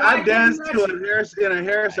 Dangerous. Nigga, I danced to in a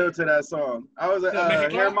hair show to that song. I was a Make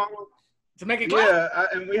it hair clap? model. To make it clap. Yeah,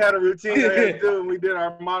 and we had a routine we had to do, and we did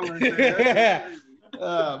our modeling. Thing.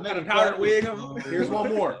 Got a powdered wig on. Here's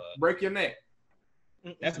one more. Break Your Neck.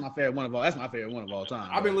 That's my favorite one of all. That's my favorite one of all time.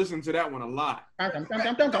 I've been listening to that one a lot.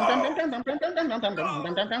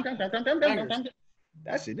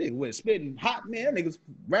 That shit, nigga, with spitting hot, man. Niggas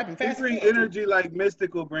rapping He fast. bring energy like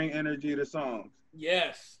Mystical bring energy to songs.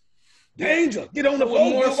 Yes. Danger. Get on the With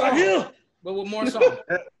phone. more Get right songs. here. But with more songs.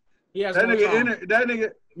 He has That more songs.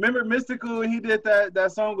 nigga, remember Mystical when he did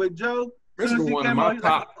that song with Joe? Mystical He one of came my out, he's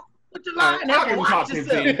like, top. put your line I'll up give and him top watch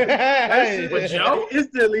 15. yourself. With Joe?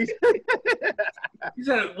 Instantly. You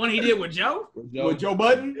said when he did with Joe? With Joe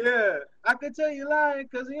Budden? Yeah. I could tell you lying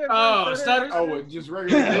because he Stutters? Oh, with just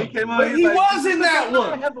regular. He came on, But he like, was in that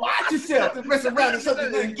one. Watch yourself. To mess around and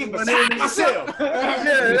something and give a myself.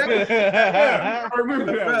 Yeah, I remember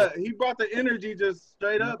that. bruh, he brought the energy just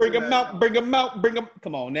straight up. Bring to him that. out. Bring him out. Bring him.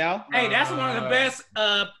 Come on now. Hey, that's one of the best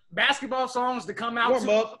basketball songs to come out. Warm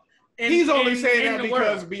up. He's only saying that the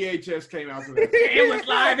because world. BHS came out to that. It was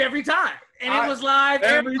live every time. And it was live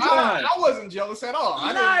every time. I wasn't jealous at all.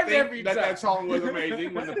 I Live didn't every think that time. that song was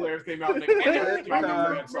amazing when the players came out and they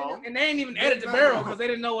that song. And they ain't even edit the barrel because they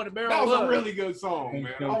didn't know what the barrel That was. was a really good song,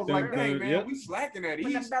 man. I was like, dang, man, we slacking at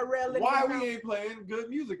East. Why we ain't playing good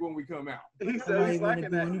music when we come out? He said he's liking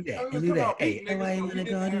that.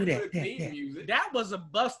 That was a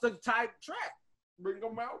Busta type track. Bring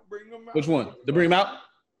them out, bring them out. Which one? The Bring Him Out?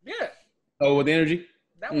 Yeah. Oh, with the energy?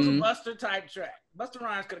 That was a Buster type track. Busta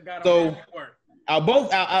Rhymes could have got So- on that work.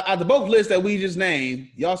 Out the both lists that we just named,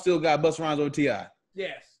 y'all still got Busta Rhymes over T.I.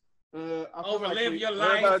 Yes. I feel Overlive like your What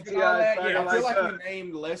life. about and all that. T.I.'s Yeah. I feel Like like we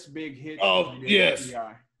named less big hits. Oh, than we did yes.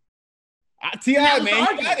 T.I. T.I., That was man, the he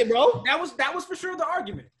argument. got it, bro. That was for sure the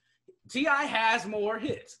argument. T.I. has more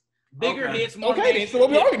hits. Bigger Okay. hits, more Okay, then, so what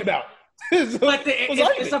we hits. arguing about? But What's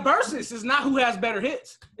it's a versus. It's not who has better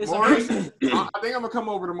hits. It's a Morrey, versus. I think I'm gonna come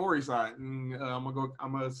over to Morrey's side. And, I'm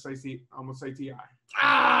gonna say T.I.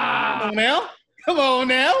 Come on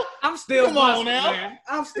now. I'm still Come on busted, now. man.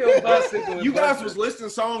 I'm still busted. You guys was listing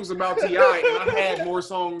songs about T.I. and I had more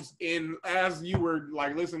songs in as you were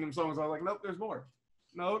like listening to them songs. I was like, nope, there's more.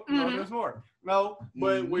 No, there's more. No,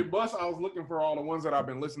 but with Bus, I was looking for all the ones that I've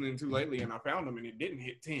been listening to lately, and I found them, and it didn't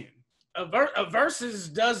hit 10. A versus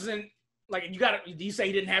doesn't like you got. Do you say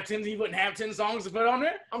he didn't have 10? He wouldn't have 10 songs to put on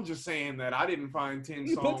there. I'm just saying that I didn't find 10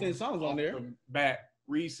 You songs. put 10 songs on there. off the bat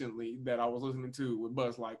recently that I was listening to with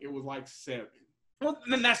Bus. Like it was like 7. Well,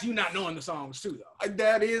 then that's you not knowing the songs too, though.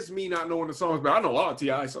 That is me not knowing the songs, but I know a lot of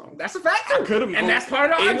T.I. songs. That's a fact. I could have, and that's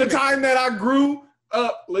part of the in the argument. time that I grew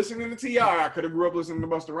up listening to T.I., I could have grew up listening to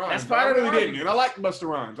Busta Rhymes. That's part I of the really didn't, argument. and I like Busta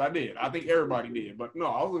Rhymes. I did. I think everybody did, but no,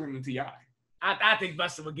 I was listening to T.I. I think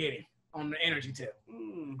Busta would get him on the energy tip.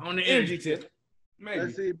 Mm, On the energy tip. maybe.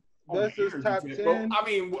 Let's see. On the Busta's energy top tip. 10. Well, I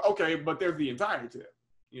mean, okay, but there's the entire tip,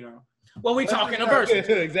 you know. Well, we talking a versus.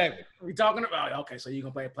 Exactly. We talking about okay. So you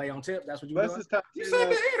gonna play on tip? That's what you doing? Busta's top 10. You said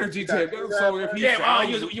the energy tip, so if he Yeah.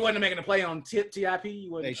 sounds, You wasn't making a play on tip TIP.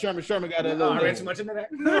 You wasn't. Hey, Sherman got a I little. read too much into that.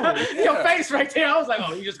 No. Your face right there. I was like,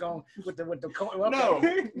 oh, you just going with the corn. Okay. No,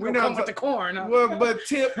 we're we're not not with the corn. Huh? well, but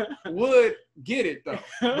Tip would get it though.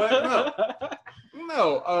 But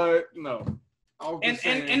no. I was And just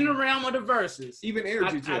saying, in the realm of the verses, even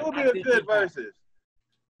energy I- tip. It will be I a think good he got- versus.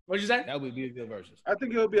 what'd you say? That would be a good versus. I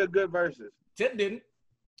think it will be a good versus. Tip didn't.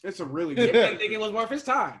 It's a really Tip good. didn't think it was worth his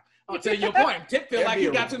time. Until your point, Tip feel It'd like be he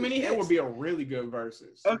a- got too many It would hits. be a really good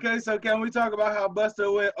versus. Okay, so can we talk about how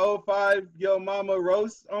Busta went 05 Yo Mama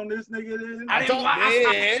roast on this nigga then? I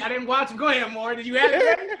didn't watch him. Go ahead, Morrey. Did you have it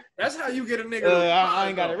ready? That's how you get a nigga. I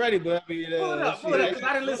ain't got it ready, but I mean, Pull it up, because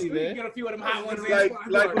I didn't listen. We man. can get a few of them hot ones.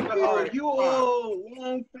 Like, in. you old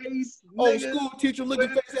long face Old nigga. school teacher looking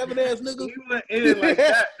face having ass nigga. He went in like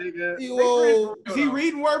that, nigga. You old. Is he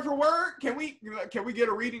reading word for word? Can we get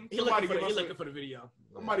a reading? He Somebody looking give us for the video.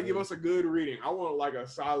 somebody give us a good reading. I want like a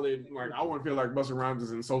solid. Like I want to feel like Busta Rhymes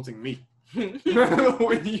is insulting me when you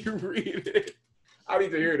read it. I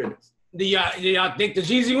need to hear this. Do y'all think the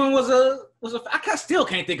Jeezy one was a? I still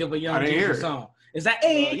can't think of a Young I didn't hear Jeezy it. song. Is that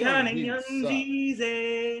a Young kind of Jeezy Young suck.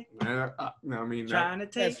 Jeezy No, I mean that, trying to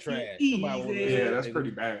take That's trash. it Somebody wanna- easy? yeah, that's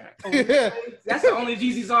pretty bad. That's the only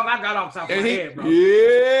Jeezy song I got off the top of my head, bro.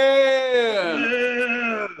 Yeah.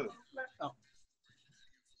 Yeah.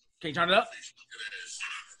 Can you turn it up?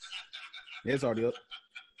 It's already up.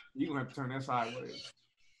 You gonna have to turn that sideways.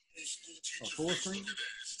 Full screen.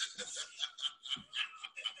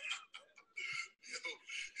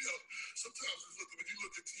 Sometimes when you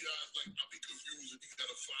look at T.I., it's like I'll be confused if you got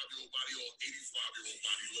a 5-year-old body or 85-year-old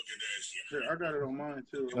body looking at shit. Sure, I got it on mine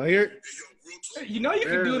too. Oh, here. Hey, yo, real talk. You know you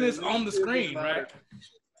can do this on the screen, right?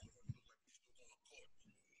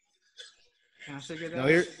 Can I figure that No, out?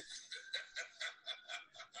 here.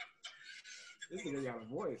 This nigga got a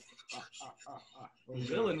voice.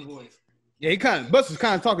 Villain voice. Yeah, Busta's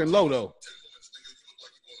kind of talking low though.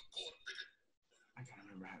 I can't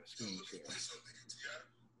remember how to screen share.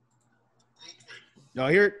 Y'all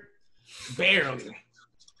hear it? Barely.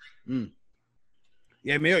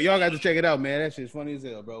 Yeah, man, y'all got to check it out, man. That shit's funny as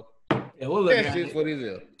hell, bro. Yeah, we'll look That at shit's it. funny as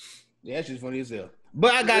hell. Yeah, that shit's funny as hell.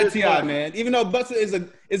 But I got T.I., man. Even though Busta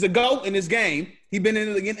is a GOAT in this game, he been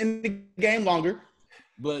in the game longer.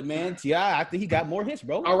 But man, T.I., I think he got more hits,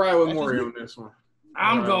 bro. I'll ride with That's Morey just on this one.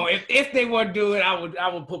 I'm going. If they were to do it, I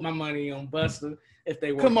would put my money on Busta. If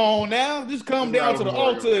they were. Come on now, just come down to the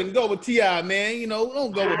altar and go with T.I., man. You know,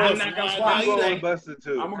 don't go with I'm Busta. not gonna Nah, swap. I'm he going ain't- Busta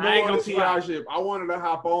too. I'm I gonna ain't go on the gonna swap. T.I. ship. I wanted to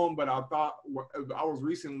hop on, but I thought I was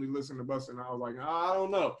recently listening to Busta, and I was like, I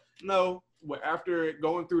don't know. No, but after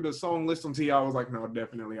going through the song list on T.I., I was like, no,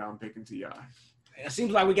 definitely, I'm picking T.I. It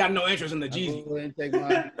seems like we got no interest in the Jeezy. Go ahead and take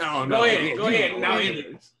mine. No, Go ahead. Now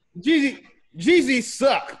Jeezy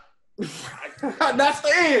suck. That's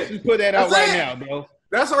the end. Just put that out That's right it. now, bro.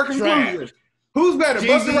 That's our conclusion. Who's better, Jeezy.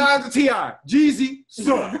 Busta Rhymes or T.I.? Jeezy,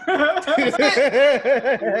 suck. I'll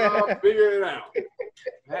figure it out.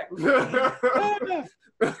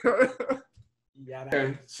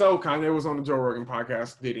 Okay, so Kanye was on the Joe Rogan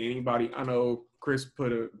podcast. Did anybody? I know Chris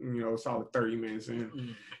put a solid 30 minutes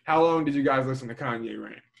in. How long did you guys listen to Kanye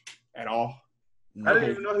rant? At all? I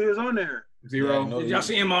didn't even know he was on there. Zero. Yeah, Did y'all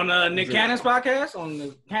see him on Nick Cannon's podcast on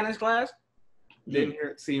the Cannon's class?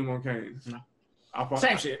 Didn't see him on Kane's. No.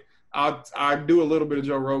 Same shit. I do a little bit of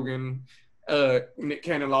Joe Rogan. Nick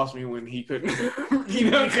Cannon lost me when he couldn't. He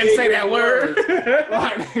couldn't say that word.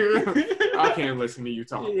 I can't listen to you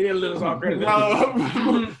talk. He didn't lose all credit.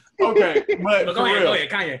 Okay, but go ahead,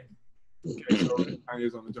 Kanye. Okay, so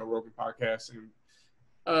Kanye's on the Joe Rogan podcast,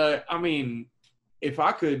 and I mean, if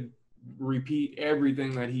I could repeat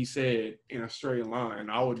everything that he said in a straight line,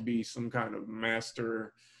 I would be some kind of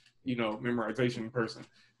master, memorization person.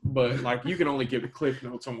 But like, you can only give the cliff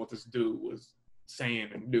notes on what this dude was saying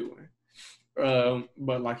and doing.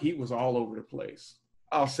 But like, he was all over the place.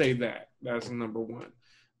 I'll say that. That's number one.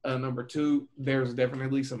 Number two, there's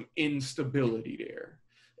definitely some instability there.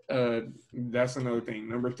 That's another thing.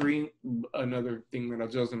 Number three, another thing that I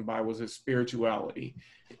judged him by was his spirituality.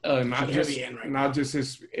 Not just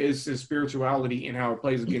his spirituality and how it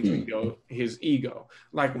plays against his ego.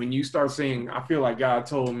 Like when you start saying, I feel like God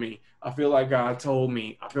told me, I feel like God told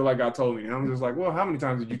me, I feel like God told me. And I'm just like, well, how many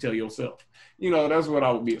times did you tell yourself? That's what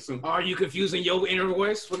I would be assuming. Are you confusing your inner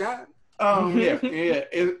voice for God? Yeah.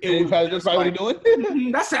 That's probably what he's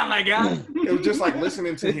doing. That sound like God. It was just like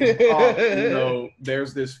listening to him talk.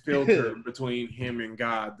 There's this filter between him and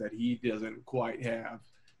God that he doesn't quite have,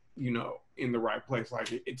 in the right place.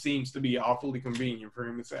 Like it seems to be awfully convenient for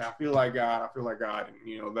him to say, I feel like God,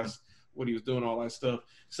 and that's what he was doing, all that stuff.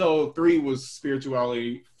 So 3 was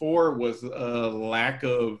spirituality. 4 was a lack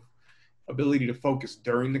of ability to focus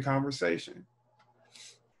during the conversation.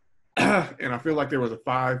 And I feel like there was a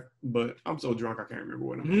 5, but I'm so drunk I can't remember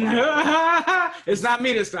what I'm. It's not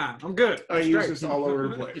me this time. I'm good. He was just all over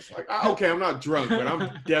the place. Like, I'm not drunk, but I'm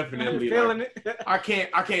definitely feeling it. I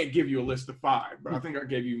can't give you a list of 5, but I think I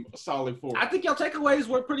gave you a solid 4. I think your takeaways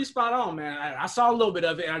were pretty spot on, man. I saw a little bit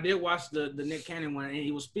of it, and I did watch the Nick Cannon one, and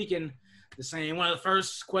he was speaking the same. One of the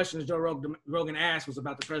first questions Joe Rogan asked was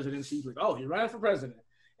about the presidency. He was like, he's running for president.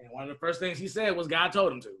 And one of the first things he said was God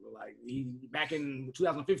told him to. Like back in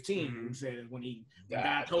 2015, he said when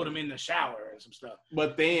God told him in the shower and some stuff.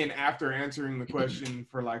 But then after answering the question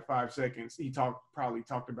for like 5 seconds, he probably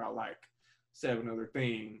talked about like 7 other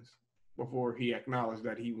things before he acknowledged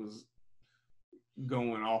that he was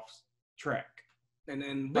going off track. And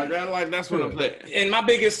then that's what I'm saying. And my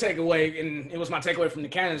biggest takeaway, and it was my takeaway from the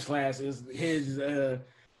Cannon's class, is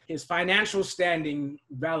his financial standing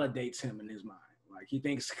validates him in his mind. Like he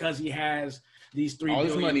thinks because he has these $3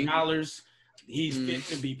 billion, he's fit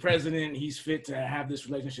to be president. He's fit to have this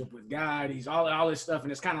relationship with God. He's all this stuff,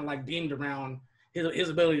 and it's kind of like beamed around his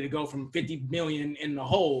ability to go from 50 million in the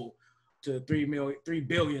hole to 3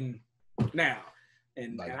 billion now.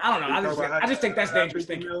 And I don't know. I just think that's dangerous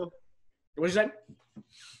thinking. What'd you say?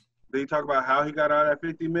 Did he talk about how he got out of that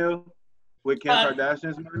 50 mil? With Kim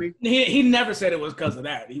Kardashian's money? He never said it was because of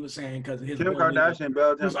that. He was saying because of his Kim Kardashian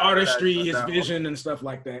bailed him his artistry, his vision, and stuff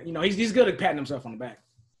like that. He's good at patting himself on the back.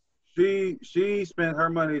 She spent her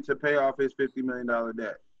money to pay off his $50 million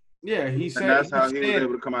debt. Yeah, he said, and that's how he was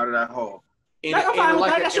able to come out of that hole. In like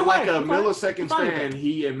a millisecond span,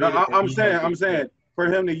 he admitted. No, I'm saying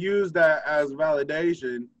for him to use that as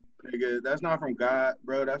validation, nigga, that's not from God,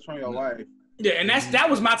 bro. That's from your wife. Yeah, and that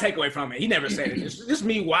was my takeaway from it. He never said it. It's just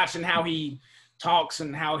me watching how he talks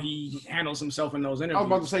and how he handles himself in those interviews. I was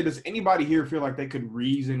about to say, does anybody here feel like they could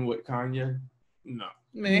reason with Kanye? No.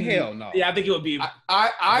 Man, hell no. Yeah, I think it would be. What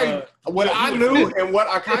I knew and what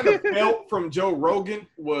I kind of felt from Joe Rogan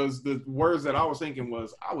was the words that I was thinking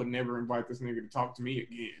was, I would never invite this nigga to talk to me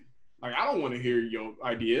again. Like, I don't want to hear your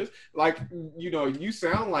ideas. Like, you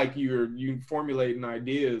sound like you formulating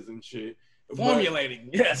ideas and shit. Formulating,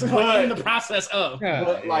 yes, but in the process of.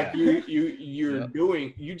 But like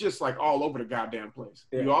you just like all over the goddamn place.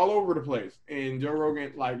 Yeah. You're all over the place. And Joe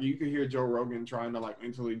Rogan, like you could hear Joe Rogan trying to like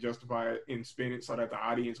mentally justify it and spin it so that the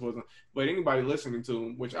audience wasn't. But anybody listening to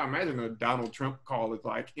him, which I imagine a Donald Trump call is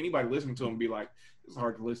like, anybody listening to him be like, it's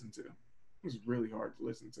hard to listen to. It's really hard to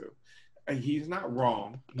listen to. And he's not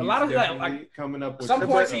wrong. He's a lot of that, like coming up with some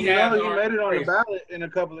points he had. He made it on the ballot in a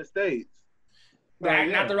couple of states.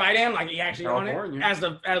 Not the right end, like he actually on it as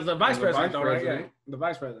the vice president, though, right? Yeah, the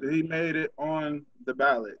vice president. He made it on the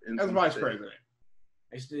ballot as vice president.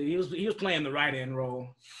 He was playing the right end role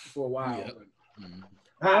for a while.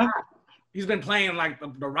 Yeah. He's been playing like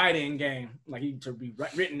the right end game, like he to be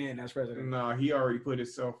written in as president. No, he already put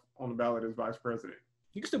himself on the ballot as vice president.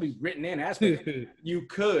 He could still be written in as president. You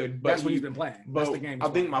could, but that's what he's been playing. That's the game. I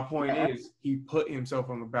think my point is he put himself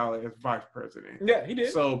on the ballot as vice president. Yeah, he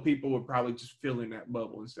did. So people would probably just fill in that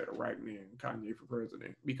bubble instead of writing in Kanye for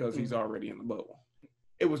president because he's already in the bubble.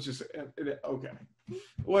 it was just okay.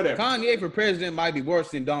 Whatever. Kanye for president might be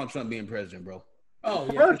worse than Donald Trump being president, bro. Oh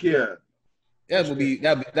yeah. Fuck yeah.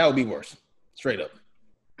 That would be worse. Straight up.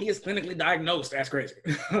 He is clinically diagnosed. That's crazy.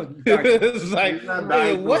 It's like,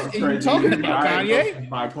 what are you talking about, Kanye?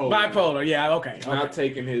 Bipolar. Yeah. Okay. Not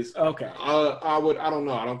taking his. Okay. I don't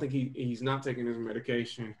know. I don't think he's not taking his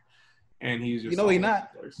medication, and he's just. He's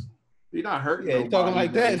not. He's not hurting. Yeah, talking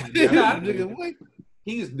like that.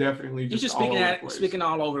 He's definitely just. He's just speaking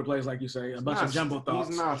all over the place, like you say, a bunch of jumbo thoughts.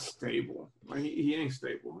 He's not stable. Like he ain't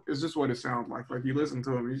stable. It's just what it sounds like. Like you listen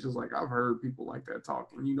to him, he's just like, I've heard people like that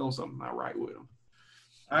talking. You know something's not right with him.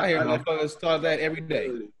 I hear motherfuckers talk that every day.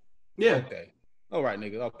 Yeah. Okay. All right,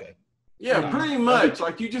 nigga. Okay. Yeah, pretty much.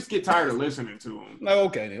 Like you just get tired of listening to him. Like,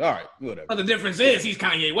 okay, nigga. All right, whatever. But the difference is he's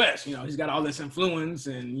Kanye West. You know, he's got all this influence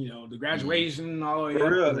and the graduation, all of For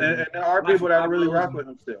real. And there are people that really rock with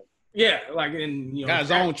him still. Yeah, like got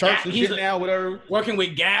his own church and shit now, whatever. Working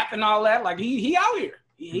with Gap and all that. Like he out here.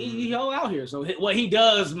 He out here. So what he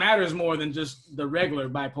does matters more than just the regular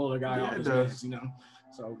bipolar guy. Yeah, it does.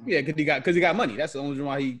 So yeah, because he got money. That's the only reason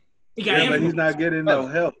why he got but he's not getting no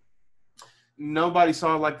help. Nobody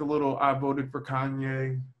saw like the little "I voted for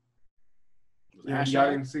Kanye." Yeah,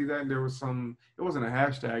 y'all didn't see that. There was some. It wasn't a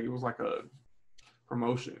hashtag. It was like a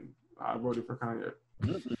promotion. I voted for Kanye.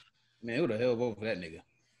 Man, who the hell voted for that nigga?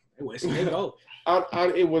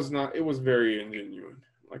 It was not. It was very ingenuine.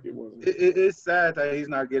 Like it wasn't. It's sad that he's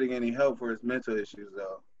not getting any help for his mental issues,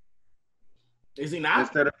 though. Is he not?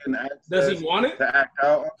 Instead of getting access does he want it to act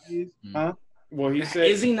out on these? Huh? Well, he said.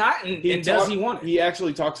 Is he not? And does he want it? He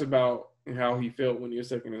actually talks about how he felt when he was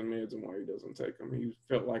taking his meds and why he doesn't take them. He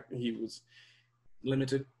felt like he was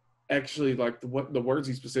limited. Actually, like the words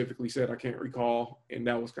he specifically said, I can't recall, and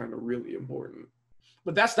that was kind of really important.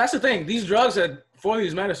 But that's the thing. These drugs for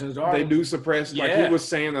these medicines they do suppress. Yeah. Like he was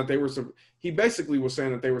saying that they were. He basically was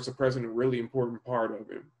saying that they were suppressing a really important part of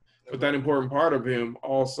him. But that important part of him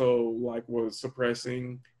also like was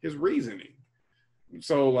suppressing his reasoning.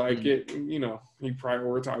 So like he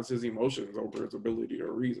prioritized his emotions over his ability to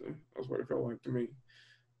reason. That's what it felt like to me.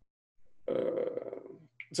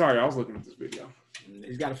 Sorry, I was looking at this video.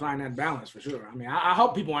 He's got to find that balance for sure. I mean, I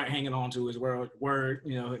hope people aren't hanging on to his word,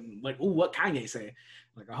 like, ooh, what Kanye say?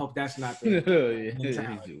 Like, I hope that's not the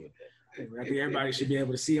mentality. I think everybody should be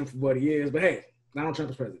able to see him for what he is. But hey, Donald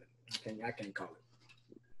Trump is president. I can't call it.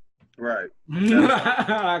 Right.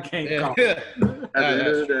 I can't call it. At the end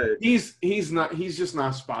of the day, he's just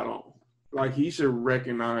not spot on. Like he should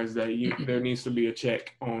recognize that there needs to be a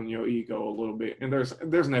check on your ego a little bit. And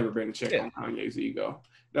there's never been a check on Kanye's ego.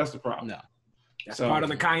 That's the problem. No. That's part of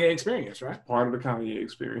the Kanye experience, right? Part of the Kanye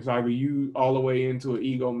experience. Either you all the way into an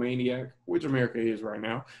egomaniac, which America is right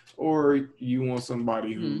now, or you want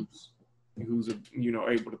somebody who's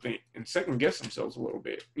able to think and second guess themselves a little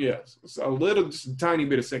bit. Yes, so just a tiny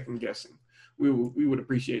bit of second guessing. We would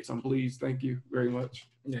appreciate some, please. Thank you very much.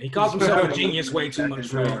 Yeah, he calls himself a genius way too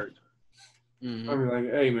much. I mean, like,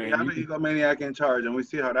 hey man, I'm an egomaniac in charge, and we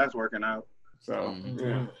see how that's working out. So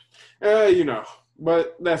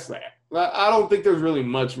but that's that. I don't think there's really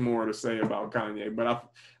much more to say about Kanye, but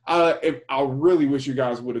I really wish you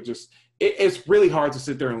guys would have just. It's really hard to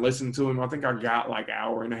sit there and listen to him. I think I got like an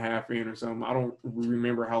hour and a half in or something. I don't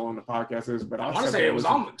remember how long the podcast is, but I want to say it was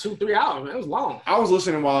almost 2-3 hours. Man. It was long. I was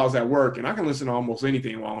listening while I was at work, and I can listen to almost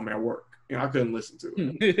anything while I'm at work. And I couldn't listen to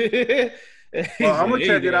it. Well, I'm gonna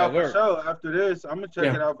check it out for sure. After this, I'm gonna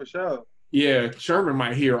check it out for sure. Yeah, Sherman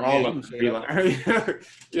might hear all of it. Be like, I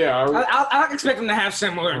expect him to have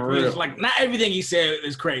similar opinions. Like, not everything he said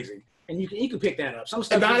is crazy, and you can pick that up. Some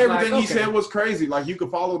stuff. Not everything he said was crazy. Like you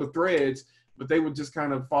could follow the threads, but they would just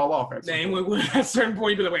kind of fall off at some point. At a certain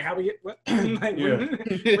point, you'd be like, "Wait, how we get what?" Like, and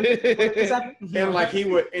like he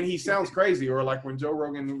would, and he sounds crazy. Or like when Joe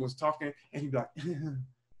Rogan was talking, and he'd be like.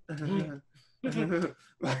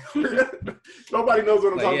 Nobody knows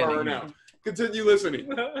what I'm talking about right now. Continue listening.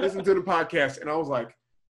 Listen to the podcast. And I was like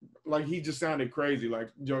he just sounded crazy. Like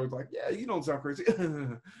Joe was like, yeah, you don't sound crazy.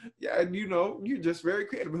 Yeah, you're just very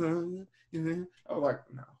creative. I was like,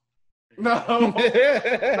 no. I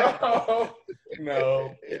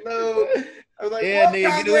was like, yeah,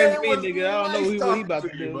 nigga, get away from me, nigga. I don't know what he about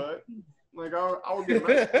to do. But like I would get a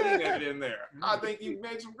nice clean at it in there. I think you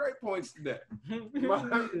made some great points today. That'd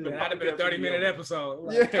have been a 30-minute episode.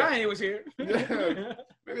 Like, Kanye was here. Yeah.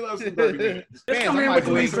 Maybe less than 30 minutes. Let's come in with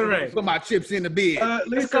LisaRaye. Put my chips in the bed.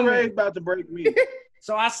 LisaRaye about to break me.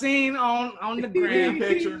 So I seen on the gram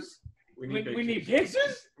pictures. We need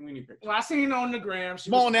pictures. We need pictures. Well, I seen on the gram.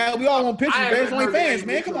 Come on now, we all want pictures, man. It's only fans,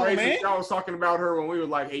 man. Come on, man. Y'all was talking about her when we were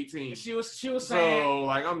like 18. She was saying. So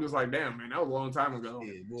like, I'm just like, damn, man, that was a long time ago.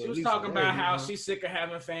 Yeah, boy, she was talking about how she's sick of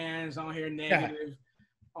having fans on here negative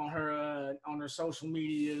on her social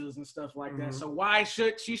medias and stuff like that. So why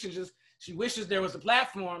should she wishes there was a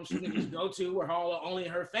platform she could just go to where only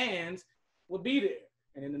her fans would be there.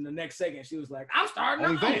 And then in the next second, she was like, I'm starting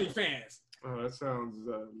OnlyFans. Oh, that sounds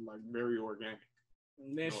like very organic.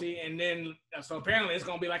 And then so apparently it's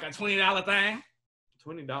gonna be like a $20 thing.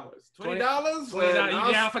 $20. $20. You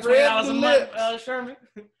down for $20 a month, Sherman?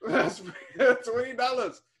 That's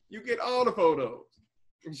 $20. You get all the photos.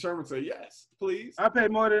 And Sherman said, "Yes, please." I pay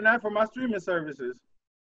more than that for my streaming services.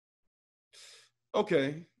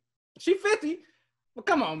 Okay. She 50. Well,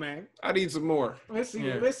 come on, man. I need some more. Let's see.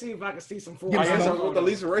 Yeah. Let's see if I can see some. I guess that's what the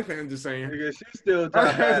LisaRaye fans are saying. Nigga, she's still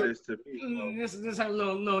top baddest to me. This her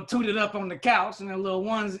little tooted up on the couch and a little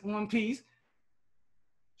one piece.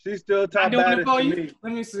 She's still top baddest to me.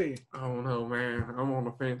 Let me see. I don't know, man. I'm on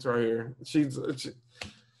the fence right here. She's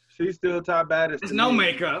still top baddest. There's no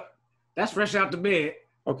makeup. That's fresh out the bed.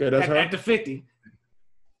 Okay, that's her. At the 50.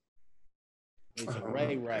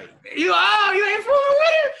 LisaRaye, right. You ain't fooling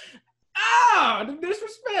with it? Oh, the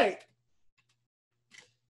disrespect.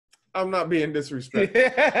 I'm not being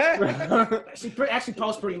disrespectful. She actually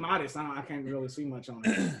posts pretty modest. I can't really see much on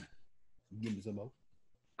it. Give me some more.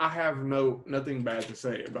 I have nothing bad to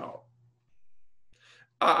say about.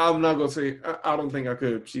 I'm not gonna say. I don't think I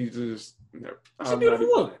could. She's just. No, she's a beautiful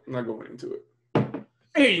woman. I'm not going into it.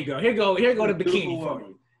 Here you go. Here go the bikini for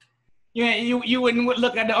you. Yeah, you wouldn't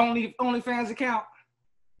look at the OnlyFans account.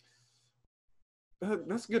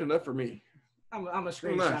 That's good enough for me. I'm a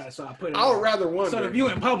screenshot it, so I put it. I would rather wonder. So the view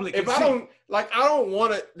in public. If I don't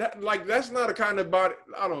want it. That's not a kind of body.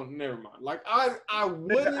 Never mind. Like I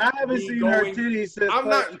wouldn't. I haven't seen her titties since. I'm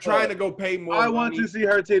not trying to go pay more. I want to see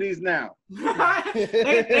her titties now.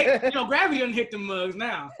 Gravity doesn't hit the mugs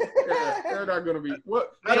now. Yeah, they're not gonna be.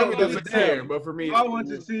 What? Gravity doesn't care, but for me, I want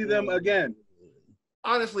to see them again.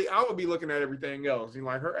 Honestly, I would be looking at everything else.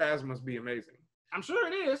 Like her ass must be amazing. I'm sure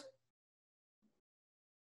it is.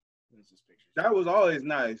 That was always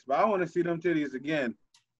nice, but I want to see them titties again.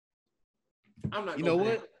 I'm not. You know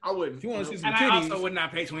what? I wouldn't. If you want to see some and titties, I also would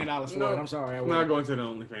not pay $20 for it. I'm sorry. I'm not going to the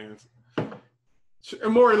OnlyFans.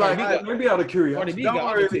 And Morrey, maybe out of curiosity. Don't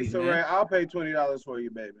worry, LisaRaye. I'll pay $20 for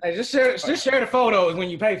you, baby. Hey, just share the photos when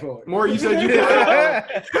you pay for it. Morrey, you said you could.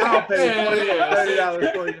 I'll pay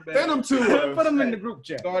 $30 for you, baby. Send them to Put them in the group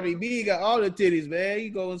chat. Cardi B got all the titties, man.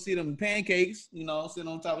 You go and see them pancakes, sitting on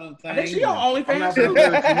top of them things. I think she on OnlyFans too.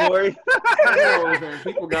 Morey.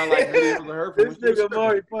 People got like videos of her. This nigga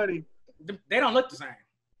Morey funny. They don't look the same.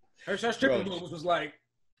 Her stripping moves was like,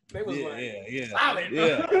 they was solid.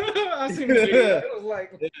 Yeah. I seen the video. It was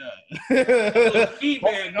like feet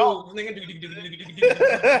man moves. Yeah,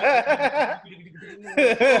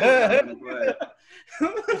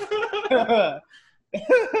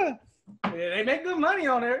 they make good money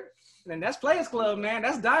on there. And that's Players Club, man.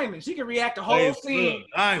 That's Diamond. She can react the whole scene.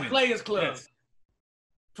 Players Club.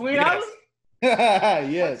 $20?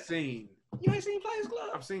 Yes. Scene. You ain't seen Players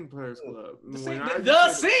Club? I've seen Players Club. The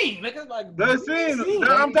scene. Nigga, like the scene.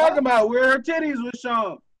 I'm talking about where her titties was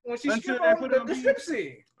shown. When she stripped on the strip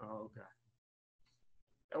scene. Oh, okay.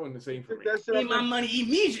 That wasn't the scene for me. Need my money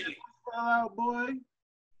immediately. Out, boy.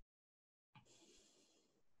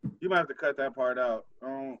 You might have to cut that part out.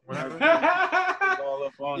 All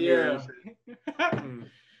up on yeah.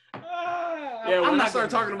 When I start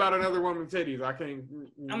talking about another woman's titties, I can't.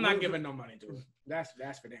 I'm not giving no money to it. That's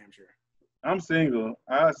for damn sure. I'm single.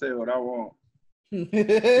 I'll say what I want. Who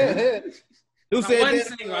said that?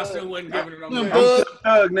 Single, I still wouldn't give it no money. I'm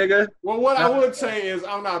thug, nigga. Well, what I would say is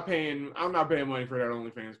I'm not paying money for that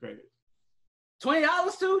OnlyFans page.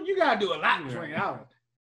 $20 too? You gotta do a lot for $20.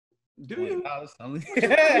 Do you?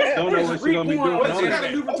 Don't know what you're gonna be doing. What you gotta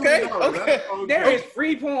do for $20? There is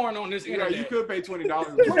free porn on this internet. You could pay $20.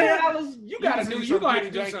 $20, you gotta do. You gotta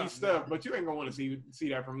do some stuff, but you ain't gonna want to see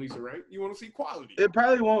that from LisaRaye. You want to see quality. It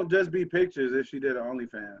probably won't just be pictures if she did an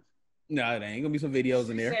OnlyFans. No, it ain't gonna be some videos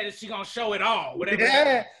in there. She said she gonna show it all.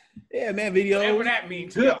 Whatever. Yeah, man, videos. Whatever that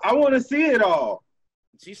means. Good. I want to see it all.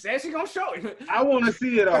 She said she gonna show it. I want to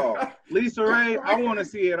see it all. LisaRaye, I want to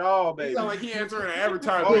see it all, baby. He sound like he answering an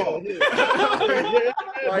advertisement. I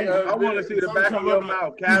want to see the back of your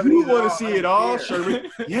mouth. You want to see it all, Sherman?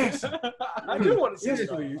 Yes. I do want to see it,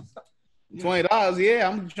 please. $20, yeah.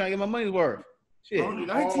 I'm trying to get my money's worth. Shit.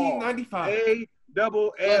 $19.95. A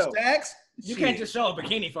double Plus L. tax? You can't just show a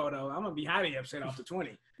bikini photo. I'm gonna be highly upset off the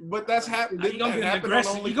 20. But that's happened. You gonna get an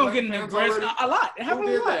aggressive. You gonna get an aggressive. A lot. It happens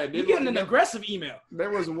a lot. You getting an aggressive email. There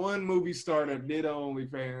was one movie star that did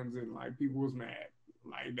OnlyFans and like people was mad.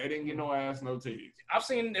 Like they didn't get no ass, no titties. I've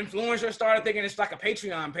seen influencers started thinking it's like a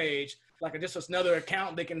Patreon page, like just another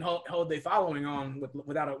account they can hold their following on with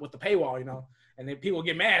the paywall, you know. And then people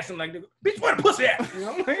get mad and like, bitch, where the pussy at? You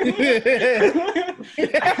know?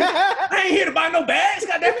 I ain't here to buy no bags,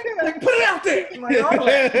 goddamn it. Like, put it out there.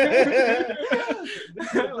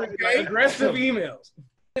 Like, aggressive emails.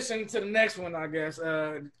 Listen to the next one, I guess.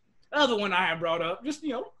 Other one I had brought up, just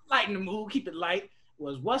lighten the mood, keep it light,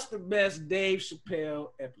 was what's the best Dave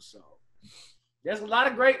Chapelle episode? There's a lot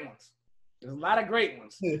of great ones. You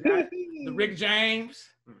got the Rick James.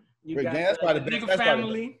 You got the Nigga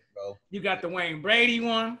Family. You got the Wayne Brady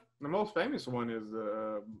one. The most famous one is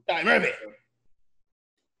Murphy.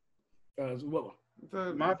 What one?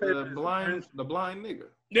 My favorite the blind nigga.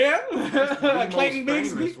 Yeah, Clayton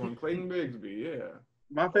Bigsby. Clayton Bigsby, yeah.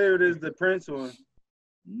 My favorite is the Prince one.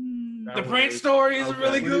 The Prince story is a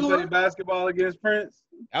really good one. Played basketball against Prince.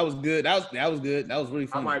 That was good. That was good. That was really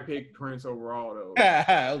fun. I might pick Prince overall though.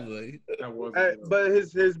 That was But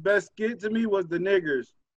his best skit to me was the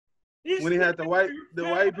niggers. When he had the white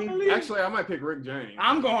people. Actually, I might pick Rick James.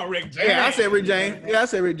 I'm going Rick James. Yeah, I said Rick James. Yeah, I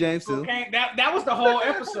said Rick James too. Okay, that was the whole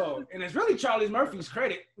episode, and it's really Charlie Murphy's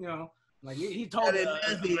credit. Like he told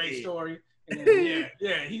a great story. And then,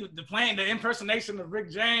 he playing the impersonation of Rick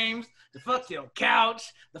James, the fuck your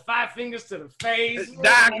couch, the 5 fingers to the face,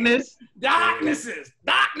 Darkness brothers.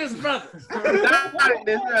 Darkness brothers.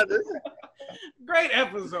 Great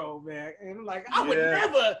episode, man. And like I would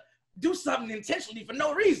never do something intentionally for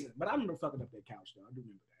no reason, but I remember fucking up that couch though. I do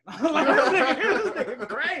remember that.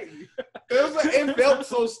 Great. It felt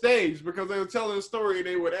so staged because they were telling a story and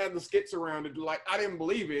they would add the skits around it. Like I didn't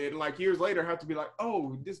believe it, and like years later, I have to be like,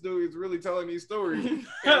 "Oh, this dude is really telling these stories."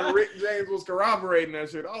 And Rick James was corroborating that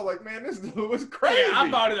shit. I was like, "Man, this dude was crazy." Yeah, I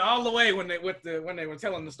bought it all the way when they were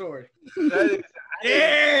telling the story.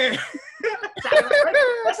 Yeah.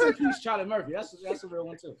 That's a piece, Charlie Murphy. That's a real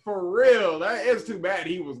one too. For real, it's too bad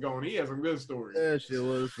he was gone. He had some good stories. That shit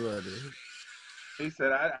was funny. He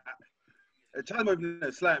said, Charlie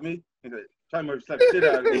Murphy slapped me. He said, Charlie Murphy slapped the shit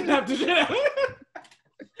out of me.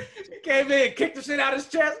 He came in and kicked the shit out of his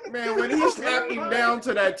chest. Man, when he slapped him down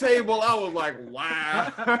to that table, I was like,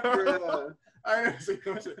 wow. I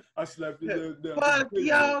slapped him down. Fuck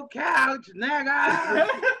your couch, nigga.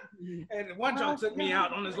 And one joke took me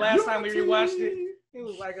out on his last time we rewatched it. He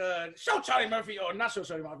was like, show Charlie Murphy, or not show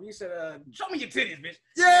Charlie Murphy. He said, show me your titties, bitch.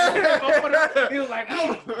 Yeah. He was like,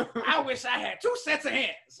 I wish I had 2 sets of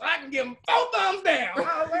hands so I can give him 4 thumbs down.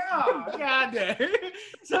 I was like, oh, God damn.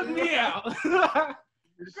 Took me out.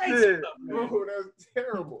 Shit. Bro, that's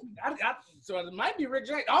terrible. So it might be Rick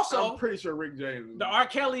James. Also, I'm pretty sure Rick James. The R.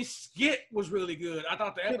 Kelly skit was really good. I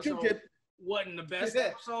thought the episode wasn't the best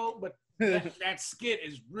episode, but that skit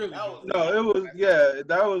is really good. No, it was,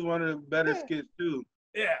 that was one of the better skits too.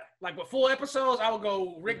 Yeah, like with 4 episodes, I would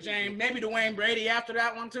go Rick James, maybe the Wayne Brady after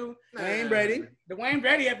that one too. Wayne Brady. The Wayne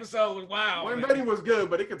Brady episode was wild. Wayne Brady was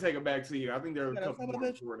good, but it could take a back seat. I think there was a couple more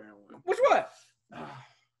before that one. Which one?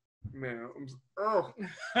 Man,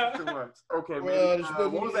 too much. Okay, man.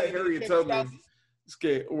 What was that Harriet Tubman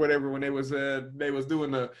skit or whatever when they was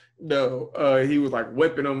doing the he was like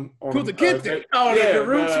whipping them on the kid thing. The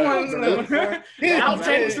roots ones, the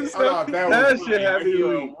outtakes and stuff. That shit had me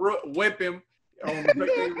weak. Whip him.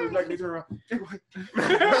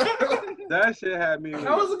 That shit had me weak.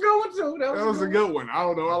 That was a good one too. That was a good one. I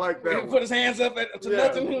don't know. I like that. He put his hands up to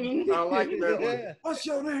nothing. I like that one. What's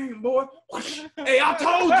your name, boy? Hey, I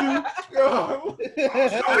told you.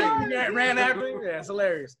 Ran after him. Yeah, it's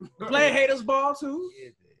hilarious. Play Haters Ball too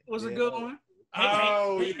was a good one.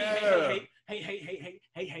 Hey.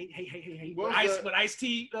 With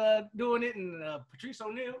Ice-T doing it and Patrice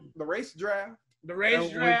O'Neal. The race draft. The race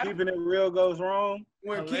draft. When keeping it real goes wrong.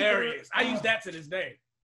 Hilarious. I use that to this day.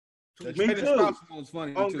 Me too. Was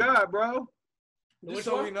funny oh too. God, bro. Just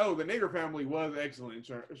so we know, the Nigger Family was excellent,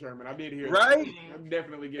 Sherman. I did hear right? That. I'm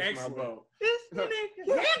definitely getting my vote. This nigga.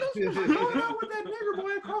 I don't know what that nigger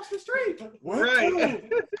boy across the street. What? Right. Y'all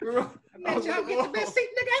get the best seat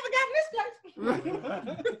nigga ever got in this place.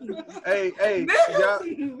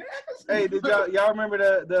 Hey, did y'all remember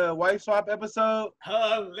the wife swap episode?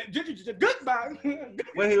 Goodbye.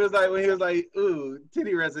 When he was like, ooh,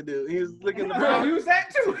 titty residue. He was looking the bro. He was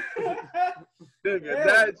that too. Nigga,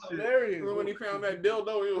 that shit. Hilarious. When he found that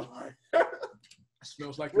dildo, he was like,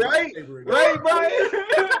 smells like right, Bryan.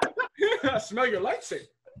 I smell your lightsaber.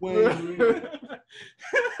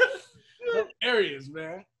 Areas,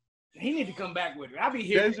 man. He need to come back with it. I'll be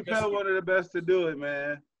here. Dave Chappelle, one of the best to do it,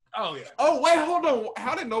 man. Oh yeah. Oh wait, hold on.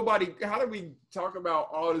 How did we talk about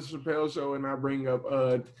all this Chappelle show and not bring up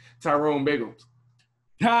Tyrone Biggums?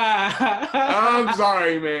 I'm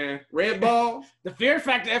sorry, man. Red balls. The Fear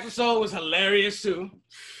Factor episode was hilarious too.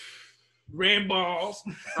 Red balls.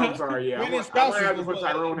 I'm sorry, yeah. I'm gonna have to put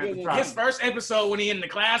Tyrone at the top. His first episode when he in the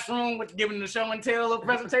classroom with giving the show and tell of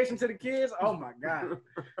presentation to the kids. Oh my God.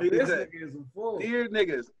 This nigga is a fool. Dear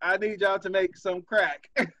niggas, I need y'all to make some crack.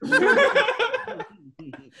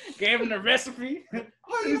 Gave him the recipe.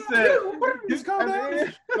 What he said? He's called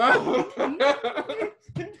that.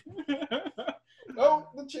 Oh,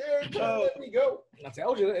 the chair. Let me go. I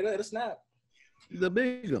told you, it'll snap. The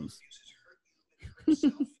Biggums.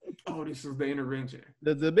 Oh, this is the intervention.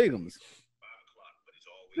 The Biggums.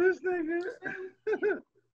 This nigga.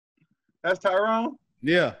 That's Tyrone?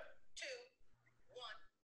 Yeah. 2,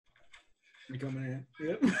 1. You coming in?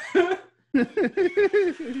 Yep.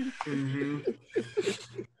 Mm-hmm.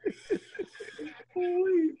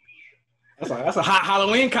 That's a hot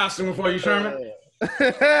Halloween costume for you, Sherman.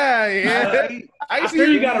 Yeah. I'm sure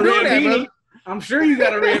you got a red beanie. I'm sure you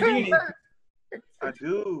got a red beanie. I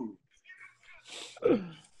do.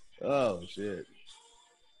 Oh shit.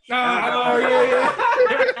 Oh yeah.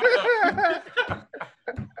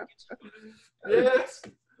 Yes.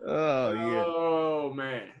 Oh yeah. Oh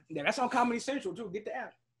man. Yeah, that's on Comedy Central too. Get the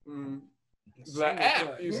app. Mm. The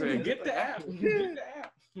app. You said get the app. Get the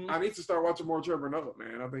app. I need to start watching more Trevor Noah,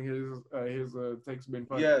 man. I think his takes been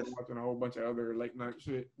fun. Yes. I'm watching a whole bunch of other late night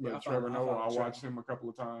shit, but Yeah, Trevor Noah, I watched him a couple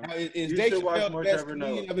of times. Is You Dave should watch Chappelle more the best Trevor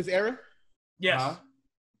comedian Noah. of his era? Yes. Huh?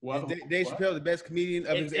 What? Is Dave Chappelle the best comedian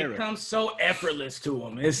of his era? It comes so effortless to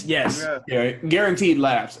him. It's yes. Yeah. Yeah, guaranteed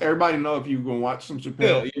laughs. Everybody know if you're gonna watch some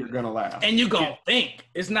Chappelle, you're gonna laugh. And you gonna think.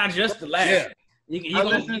 It's not just the laugh. Yeah. You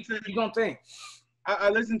gonna think. I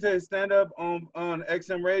listened to his stand-up on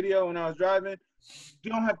XM radio when I was driving. You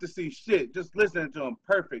don't have to see shit. Just listen to him.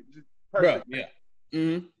 Perfect. Just perfect. Bro, yeah.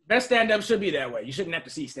 Mm-hmm. Best stand-up should be that way. You shouldn't have to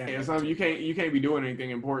see stand-up. Yeah, some you can't be doing anything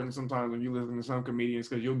important sometimes when you listen to some comedians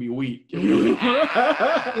because you'll be weak. You'll be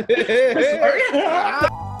That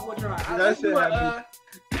shit happened.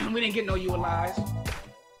 We didn't get no you alive.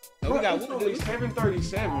 We got it's only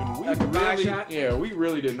 7:37. That's a bad shot. We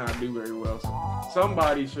really did not do very well. So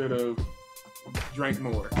somebody should have drank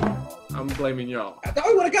more. I'm blaming y'all. I thought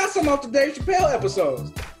we would have got some off the Dave Chappelle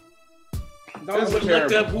episodes. This is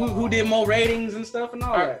Looked up who did more ratings and stuff and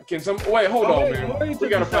all that. Hold on, Morrey man. took We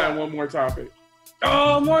gotta a find shot. one more topic.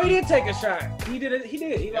 Oh, Morrey did take a shot. He did it.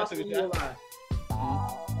 He lost took to a you shot.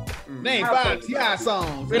 alive. Name 5 T.I.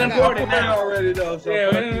 songs. It important I now. already though. So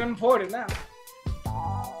Yeah, fuck it's you. important now.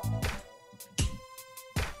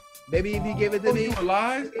 Baby, if you give it to me.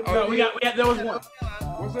 alive? No, we got. There was one.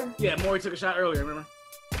 Was there? Yeah, Morrey took a shot earlier. Remember?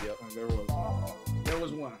 There was. There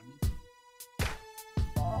was one.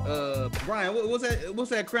 Bryan, what's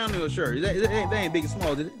that crown in your shirt? That ain't Big and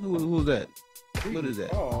Small, is it? Who's that? What is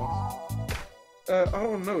that? Oh. I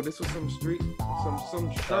don't know. This was some shirt.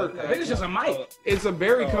 I think it's just a mic. It's a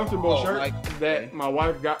very comfortable shirt like, that okay. my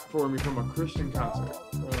wife got for me from a Christian concert.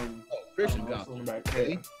 Christian I don't know, concert. back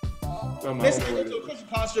Okay. then. Listen, I went to a Christian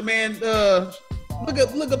concert, man. Look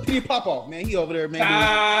up Petey Popoff, man. He over there, man.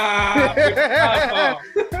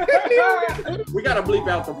 We gotta bleep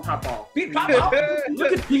out the pop off. Pete Pop off.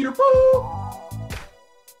 Look at Peter Pooh.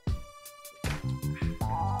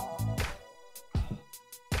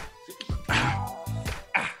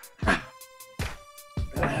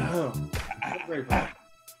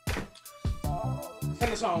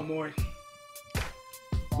 Send us on, Morrey.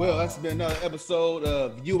 Well, that's been another episode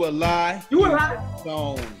of You a Lie. You alive?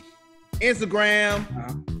 On Instagram,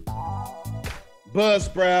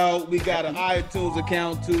 Buzzsprout. We got an iTunes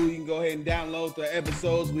account too. You can go ahead and download the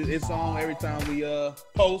episodes. It's on every time we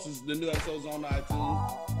post. The new episodes on iTunes.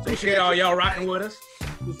 So Appreciate all y'all rocking with us.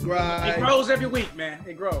 subscribe, It grows every week, man.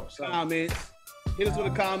 It grows. So. comments. Hit us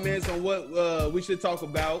with the comments on what we should talk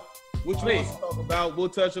about. What you want Please. us to talk about. We'll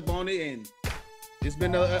touch upon it. And it's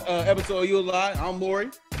been another episode of You a Lie. I'm Morrey.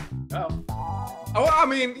 Oh, I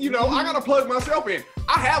mean, I gotta plug myself in.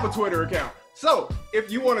 I have a Twitter account. So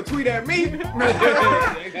if you want to tweet at me, you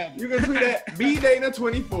can tweet at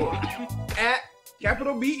BDana24 at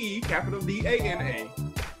capital BE, capital DANA.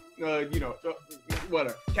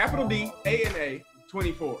 Whatever. Capital DANA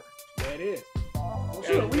 24. There it is. Well,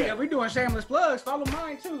 sure, we doing shameless plugs. Follow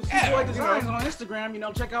mine too. C-Boy Designs on Instagram.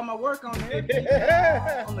 Check out my work on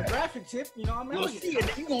there. On the graphic tip, I'm Well, out see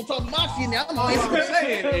it. You gonna talk my shit now? I'm All I'm on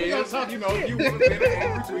saying We gonna is, talk if you want to send an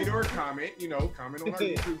angry tweet or a comment, comment on our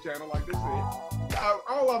YouTube channel like this is.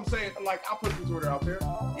 all I'm saying, like, I put the Twitter out there.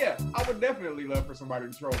 Yeah, I would definitely love for somebody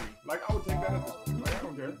to troll me. Like, I would take that as this point. Like, I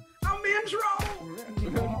don't care. I'm being trolled.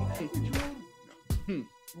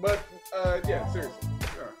 But yeah, seriously.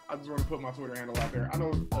 Yeah, I just want to put my Twitter handle out there. I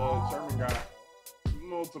know Sherman got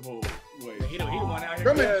multiple ways. He the one out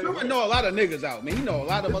here. Sherman know a lot of niggas out, man. He know a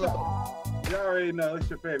lot of motherfuckers. You already know it's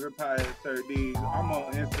your favorite pie, Sir D's. I'm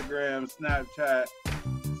on Instagram, Snapchat,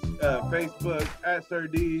 Facebook at Sir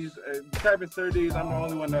D's. Type in Sir D's. I'm the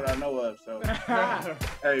only one that I know of. So,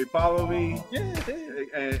 hey, follow me. Yeah.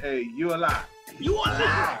 Hey, you a lot. You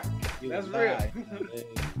alive? That's real.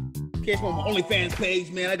 Catch me on my OnlyFans page,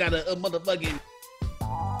 man. I got a motherfucking